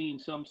have seen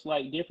some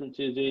slight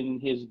differences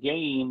in his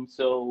game.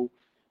 So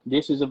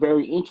this is a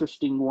very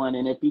interesting one.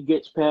 And if he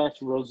gets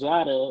past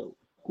Rosada,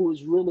 who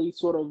is really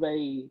sort of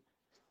a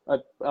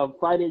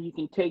fighter you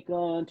can take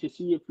on to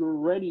see if you're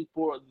ready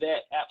for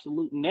that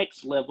absolute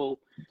next level,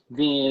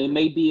 then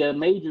maybe a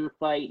major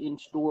fight in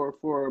store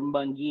for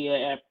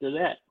Munguia after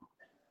that.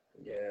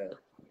 Yeah,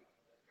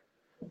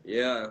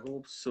 yeah. I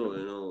hope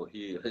so.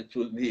 It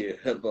would be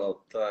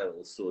about time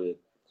also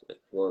at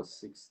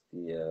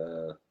 160.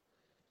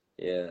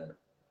 Yeah.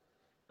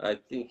 I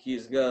think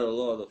he's got a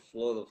lot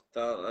of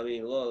talent. I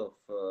mean, a lot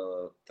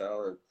of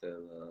talent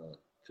and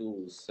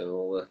tools and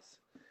all that,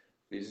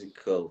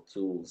 physical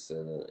tools,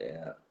 and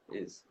yeah,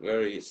 it's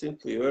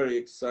simply very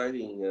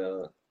exciting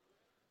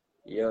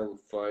young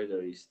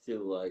fighter. He's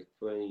still like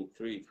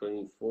 23,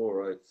 24,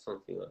 right?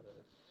 Something like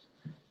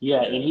that.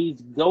 Yeah, and Yeah,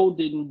 he's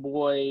Golden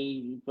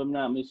Boy, if I'm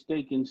not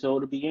mistaken. So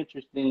it'll be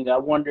interesting. I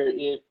wonder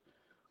if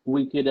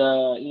we could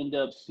end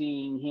up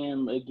seeing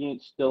him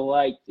against the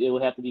likes. It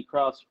would have to be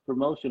cross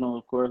promotional,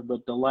 of course,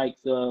 but the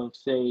likes of,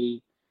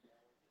 say,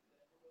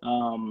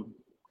 um,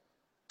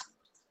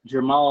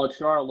 Jamal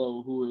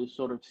Charlo, who is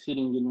sort of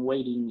sitting and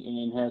waiting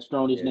and has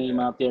thrown his name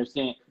yeah. out there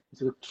saying,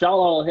 so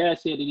Charlo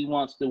has said that he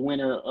wants the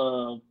winner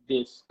of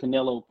this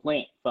Canelo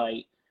Plant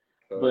fight,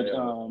 Oh but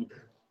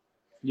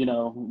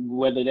yeah,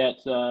 whether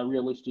that's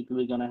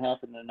realistically going to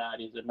happen or not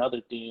is another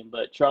thing.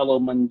 But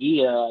Charlo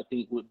Munguia, I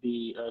think, would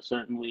be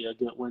certainly a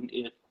good one,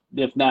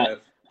 if not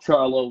that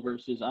Charlo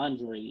versus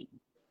Andre.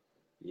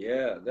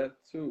 yeah, that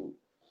too.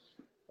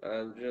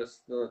 I'm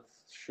just not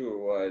sure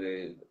why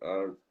they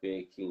aren't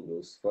making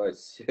those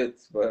fights yet,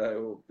 but I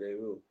hope they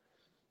will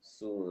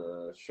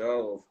soon.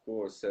 Shao, of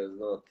course, has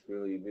not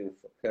really been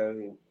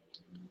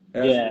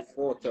Yeah, hasn't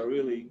fought a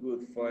really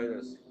good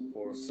fighters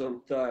for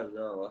some time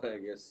now. I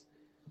guess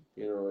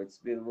it's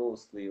been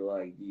mostly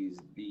like these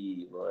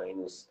B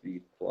minus B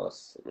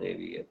plus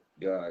maybe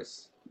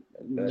guys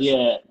at best.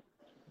 yeah.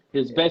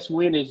 His Yeah, best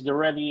win is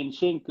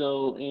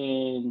Derevianchenko,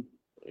 and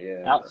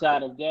yeah,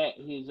 outside of that,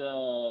 his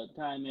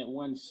time at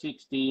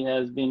 160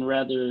 has been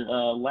rather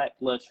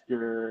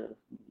lackluster.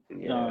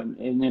 yeah,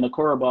 And then a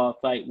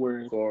Korobov fight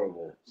where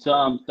horrible.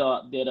 some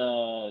thought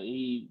that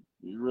he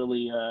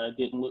really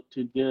didn't look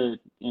too good,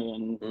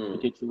 and Mm,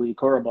 potentially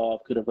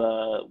Korobov could have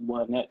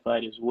won that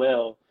fight as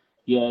well.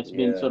 Yeah, it's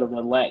been sort yeah, of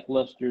a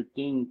lackluster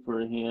thing for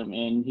him,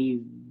 and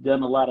he's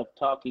done a lot of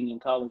talking and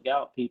calling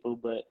out people,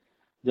 but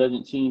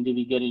doesn't seem to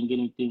be getting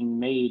anything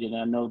made. And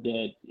I know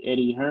that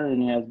Eddie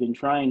Hearn has been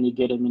trying to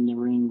get him in the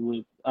ring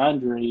with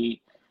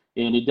Andre,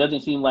 and it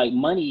doesn't seem like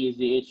money is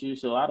the issue,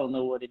 so I don't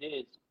know what it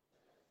is.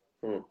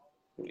 mm,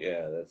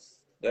 yeah.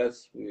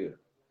 That's weird.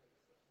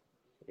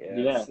 Yeah,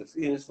 Yeah. it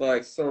seems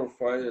like some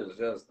fighters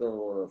just don't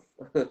want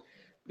to.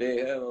 They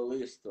have a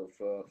list of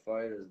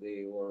fighters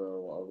they want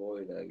to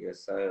avoid. I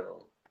guess I don't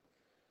know.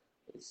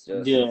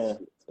 Yeah.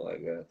 It's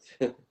like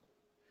that.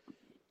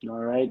 All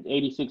right,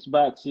 86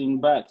 Boxing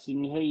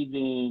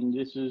Haven.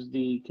 This is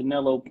the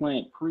Canelo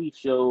Plant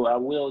pre-show. I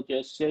will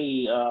just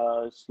say,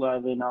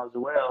 Slavin as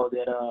well,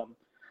 that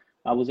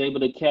I was able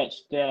to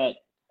catch that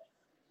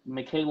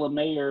Michaela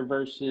Mayer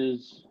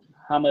versus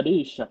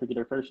Hamadouche, I forget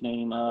her first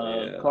name,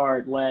 Yeah,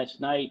 card last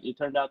night. It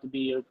turned out to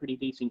be a pretty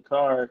decent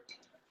card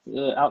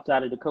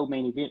outside of the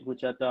co-main event,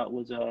 which I thought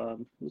was all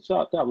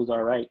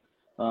right.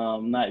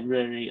 Not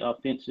very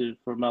offensive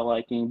for my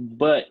liking,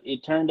 but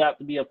it turned out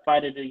to be a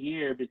fight of the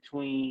year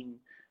between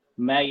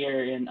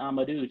Mayer and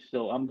Amadou.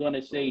 So I'm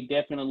gonna say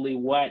definitely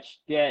watch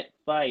that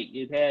fight.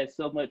 It has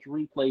so much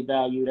replay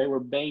value. They were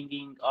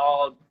banging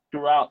all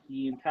throughout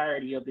the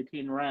entirety of the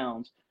 10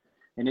 rounds,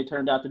 and it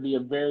turned out to be a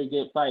very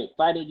good fight.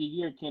 Fight of the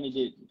year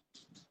candidate.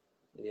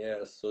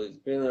 yeah. So it's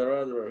been a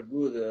rather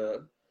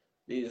good.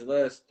 These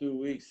last 2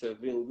 weeks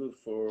have been good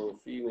for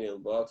female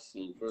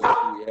boxing. First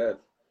we had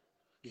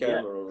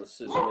Cameron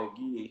versus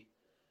McGee,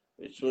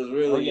 which was Oh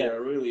really yeah, a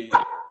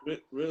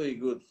really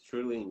good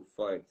thrilling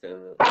fight,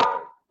 and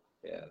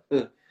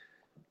yeah.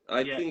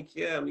 I yeah. think,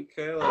 yeah,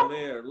 Michaela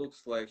Mayer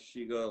looks like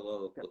she got a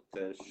lot of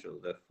potential,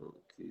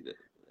 definitely.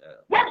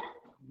 Yeah.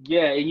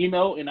 Yeah, and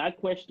and I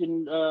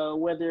questioned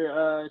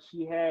whether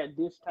she had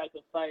this type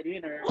of fight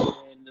in her,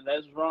 and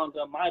that's wrong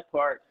on my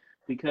part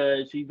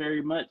because she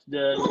very much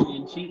does,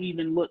 and she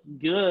even looked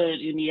good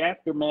in the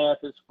aftermath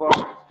as far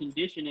as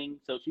conditioning.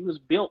 So she was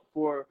built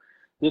for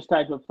this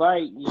type of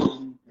fight,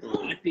 and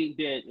I Mm, think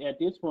that at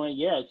this point,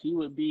 yeah, she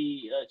would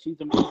be. She's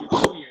a major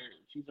player.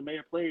 She's a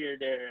major player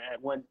there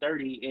at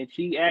 130, and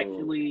she mm.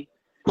 actually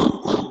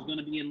is going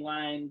to be in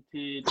line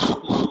to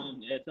take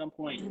on at some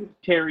point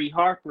Terry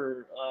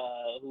Harper,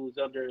 who's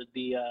under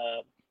the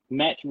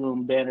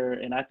Matchroom banner,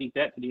 and I think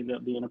that could end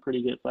up being a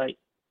pretty good fight.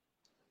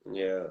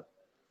 Yeah.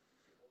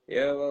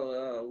 Yeah,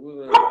 well,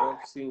 women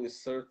boxing is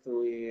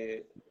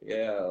certainly,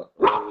 yeah,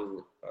 I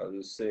mean, how do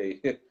you say,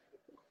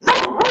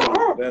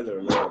 looking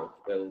better now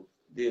than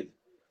it did.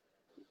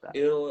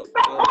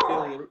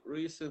 Until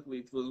recently,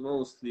 it was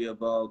mostly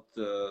about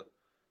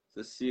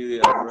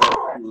Cecilia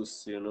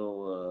Brækhus,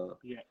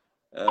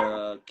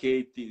 Yeah,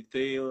 Katie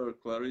Taylor,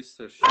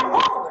 Clarissa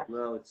Shields.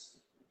 Now it's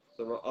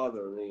some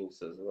other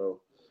names as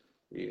well.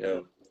 We yeah.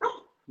 have,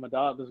 My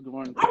dog is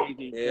going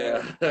crazy.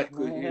 yeah, I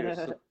could hear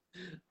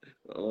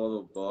a lot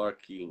of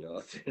barking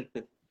out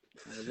there.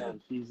 I know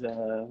she's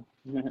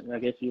I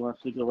guess she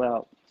wants to go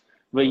out.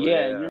 But Oh,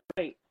 yeah, yeah, you're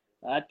right.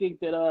 I think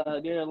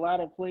that there are a lot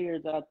of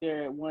players out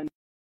there at one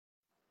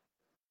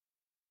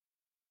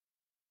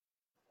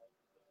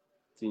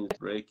things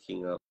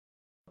breaking up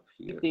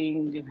here.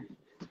 thing.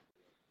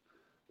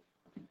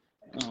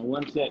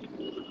 One second.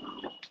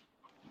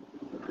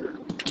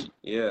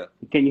 Yeah,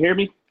 Can you hear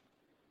me?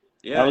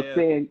 yeah,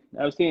 yeah,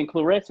 I was saying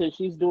Clarissa,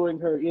 she's doing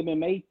her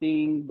MMA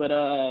thing, but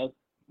in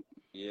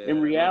yeah.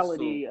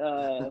 reality,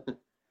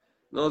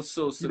 Not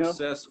so you know,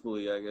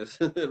 successfully, I guess,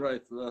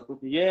 right now.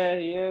 yeah,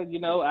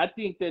 I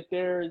think that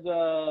there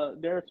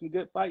are some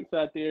good fights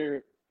out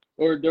there,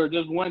 or there's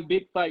just one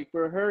big fight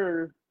for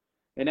her,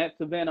 and that's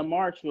Savannah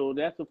Marshall.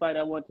 That's the fight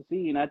I want to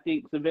see, and I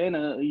think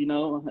Savannah,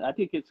 I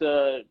think it's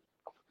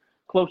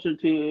closer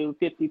to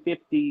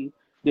 50-50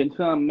 than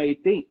some may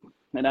think.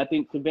 And I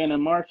think Savannah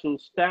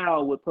Marshall's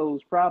style would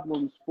pose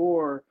problems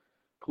for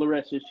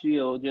Clarissa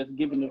Shield, just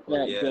given the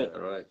fact Yeah, that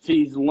right.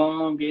 she's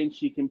long and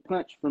she can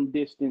punch from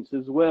distance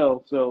as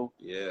well. So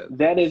Yeah,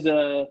 that is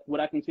what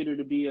I consider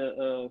to be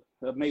a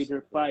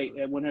major fight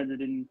at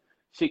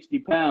 160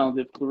 pounds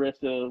if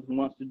Clarissa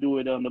wants to do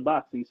it on the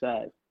boxing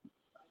side.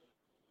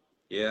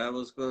 yeah. I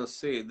was gonna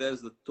say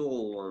that's the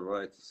tall one,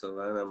 right?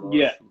 Savannah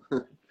Yeah,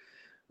 Marshall.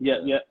 yeah, Yeah,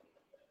 yeah.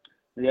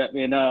 Yeah,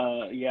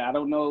 and yeah, I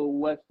don't know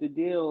what's the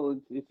deal.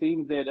 It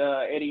seems that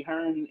Eddie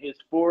Hearn is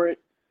for it,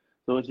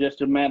 so it's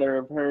just a matter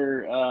of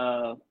her.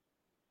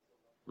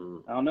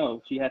 mm. I don't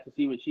know. She has to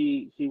see what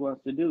she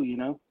wants to do.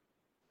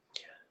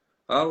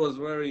 I was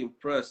very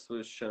impressed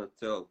with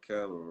Chantel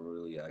Cameron.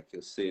 Really, I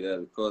can say that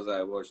because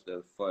I watched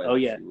that fight. Oh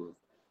yeah, She was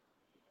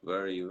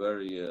very,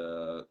 very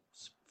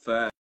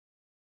fast.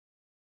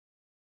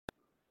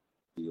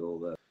 All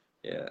that.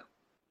 Yeah,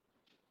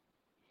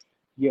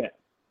 yeah,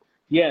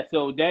 yeah.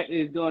 So that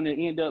is going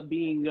to end up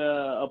being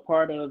a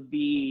part of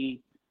the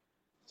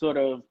sort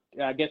of.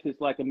 I guess it's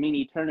like a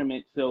mini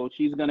tournament. So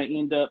she's going to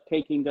end up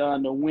taking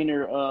on the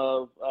winner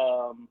of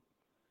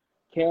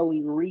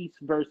Kelly Reese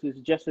versus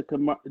Jessica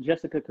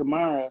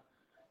Kamara,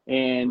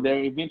 and mm.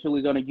 they're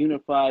eventually going to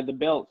unify the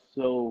belts.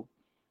 So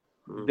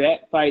Mm.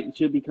 that fight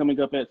should be coming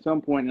up at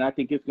some point, and I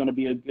think it's going to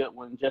be a good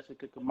one.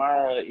 Jessica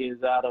Kamara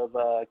is out of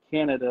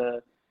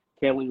Canada.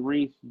 Kelly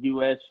Reese,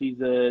 U.S. She's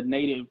a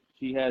native.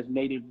 She has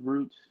native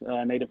roots,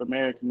 Native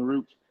American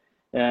roots.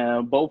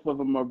 Both of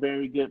them are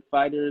very good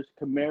fighters.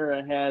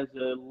 Kamara has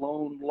a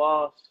lone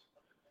loss,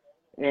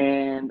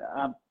 and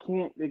I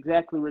can't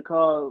exactly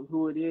recall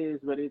who it is,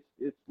 but it's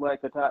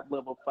like a top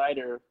level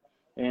fighter.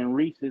 And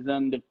Reese is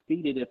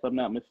undefeated, if I'm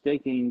not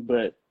mistaken,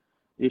 but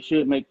it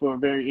should make for a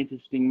very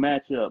interesting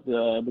matchup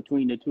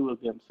between the two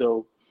of them.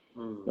 So,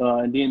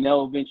 Mm. and then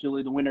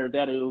the winner of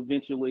that will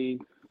eventually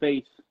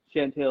face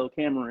Chantel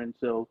Cameron.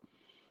 So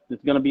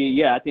it's going to be,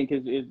 yeah, I think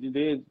it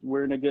is.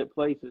 We're in a good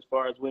place as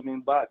far as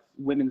women's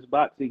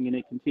boxing, and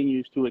it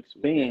continues to Yeah,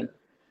 expand.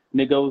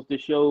 And it goes to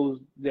show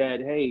that,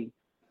 hey,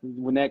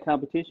 when that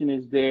competition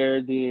is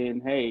there,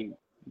 then hey,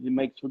 it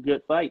makes for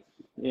good fights,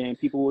 and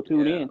people will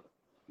tune yeah. in.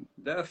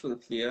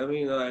 Definitely. I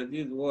mean, I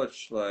did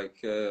watch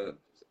like a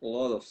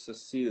lot of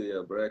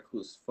Cecilia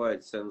Brækhus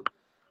fights, and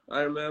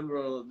I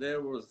remember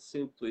there was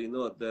simply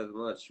not that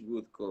much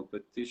good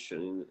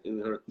competition in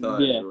her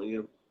time,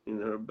 Yeah, in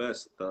her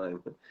best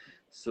time.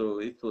 So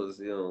it was,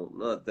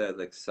 not that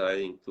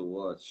exciting to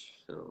watch.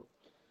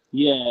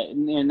 yeah,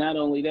 and not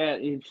only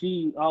that, and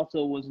she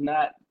also was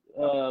not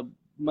uh,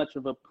 much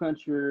of a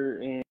puncher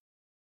and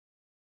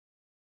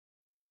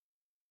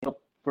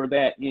for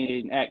that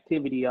in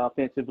activity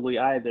offensively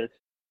either.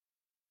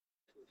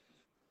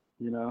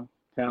 You know,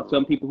 how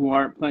some Mm. people who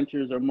aren't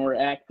punchers are more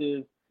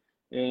active,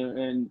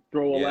 and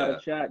throw a lot Yeah.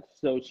 of shots.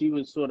 So she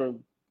was sort of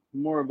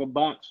more of a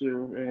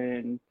boxer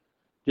and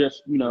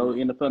just, you know,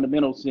 in the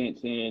fundamental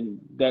sense, and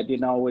that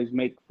didn't always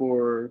make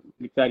for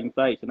exciting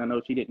fights. And I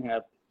know she didn't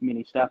have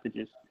many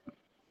stoppages.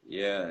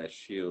 Yeah,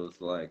 she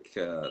was like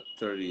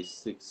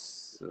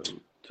 36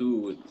 2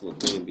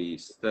 with maybe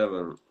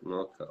 7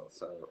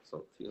 knockouts or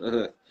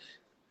something.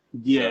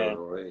 Yeah, 7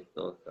 or 8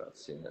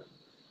 knockouts, yeah.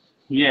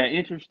 yeah,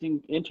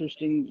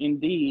 interesting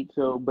indeed.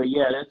 So, but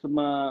yeah, that's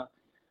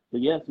but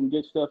yeah, some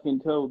good stuff in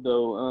tow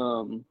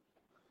though.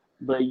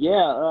 But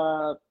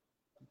yeah,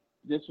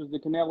 this was the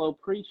Canelo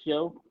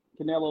pre-show,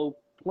 Canelo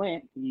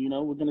Plant. You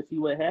know, we're gonna see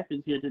what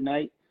happens here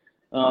tonight.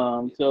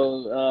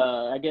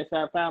 So I guess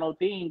our final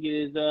thing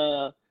is,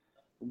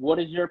 what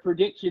is your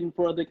prediction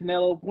for the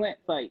Canelo Plant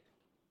fight?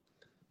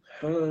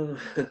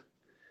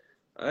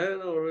 I don't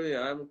know really.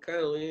 I'm kind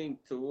of leaning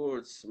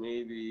towards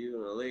maybe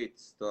even a late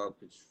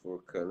stoppage for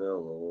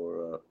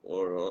Canelo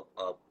or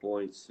a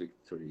points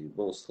victory,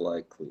 most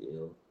likely. You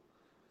know.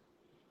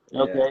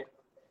 Yeah. Okay,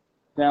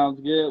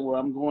 sounds good. Well,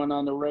 I'm going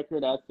on the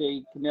record. I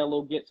say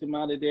Canelo gets him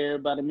out of there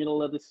by the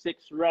middle of the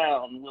 6th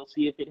round. We'll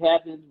see if it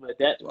happens, but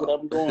that's what Wow.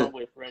 I'm going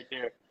with right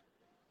there.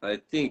 I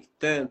think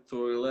 10th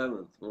or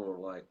 11th more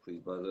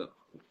likely, but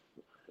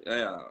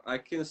yeah, I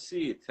can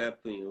see it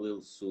happening a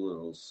little sooner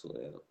also.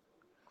 Yeah.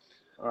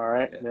 All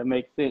right, Yeah. that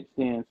makes sense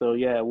then. So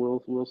yeah,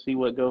 we'll see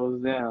what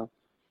goes down.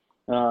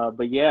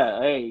 But yeah,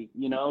 hey,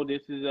 you know,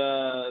 this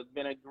has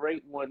been a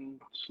great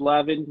one.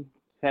 Slavin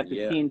had to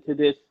Yeah. tend to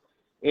this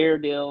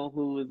Airedale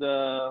who is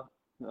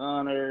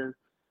on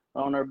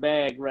her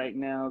bag right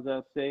now, as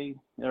I say,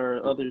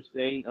 or others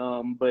say.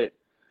 But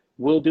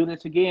we'll do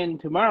this again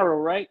tomorrow,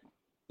 right?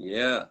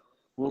 Yeah,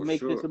 We'll for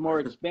make this sure. a more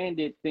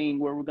expanded thing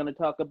where we're going to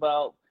talk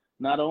about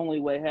not only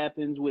what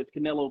happens with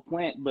Canelo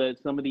Plant, but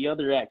some of the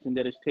other action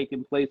that has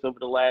taken place over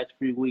the last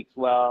few weeks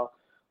while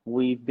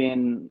we've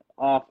been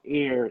off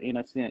air, in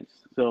a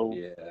sense. So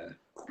Yeah.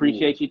 Cool.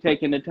 appreciate you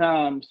taking the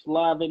time,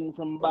 Slavin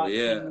from Oh,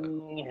 yeah.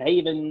 Boxing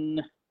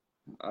Haven.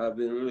 I've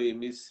been really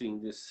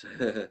missing this.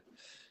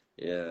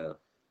 Yeah.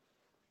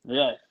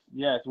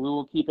 Yes, we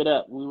will keep it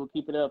up. We will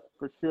keep it up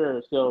for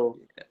sure. So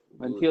Yeah.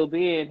 Good. until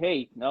then,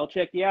 hey, I'll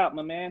check you out,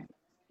 my man.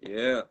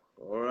 Yeah.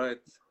 All right.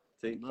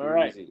 Take All it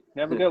right, easy.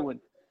 have a good one.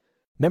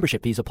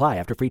 Membership fees apply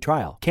after free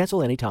trial.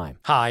 Cancel anytime.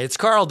 Hi, it's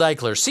Carl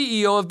Deichler,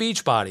 CEO of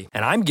Beachbody,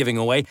 and I'm giving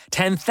away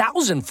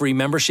 10,000 free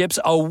memberships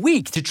a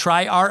week to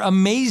try our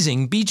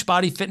amazing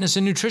Beachbody fitness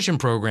and nutrition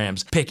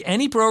programs. Pick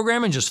any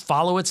program and just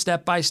follow it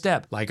step by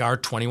step, like our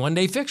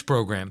 21-day fix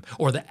program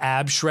or the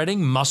ab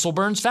shredding muscle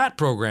burns fat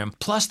program.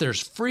 Plus,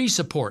 there's free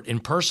support in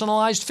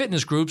personalized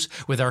fitness groups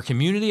with our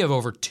community of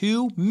over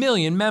 2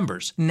 million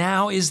members.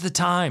 Now is the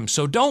time,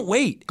 so don't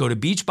wait. Go to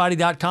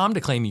beachbody.com to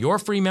claim your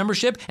free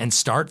membership and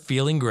start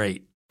feeling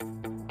great.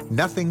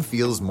 Nothing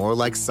feels more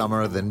like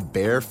summer than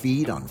bare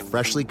feet on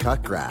freshly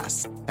cut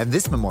grass. And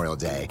this Memorial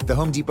Day, the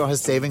Home Depot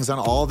has savings on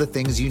all the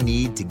things you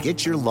need to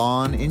get your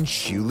lawn in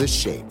shoeless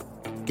shape.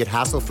 Get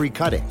hassle-free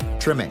cutting,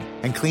 trimming,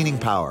 and cleaning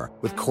power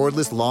with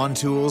cordless lawn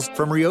tools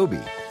from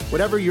Ryobi.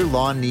 Whatever your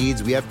lawn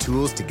needs, we have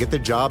tools to get the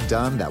job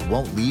done that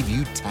won't leave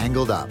you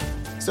tangled up.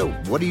 So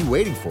what are you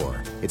waiting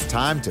for? It's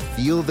time to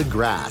feel the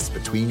grass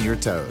between your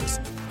toes.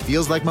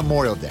 Feels like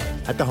Memorial Day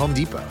at the Home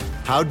Depot.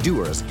 How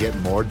doers get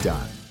more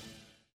done.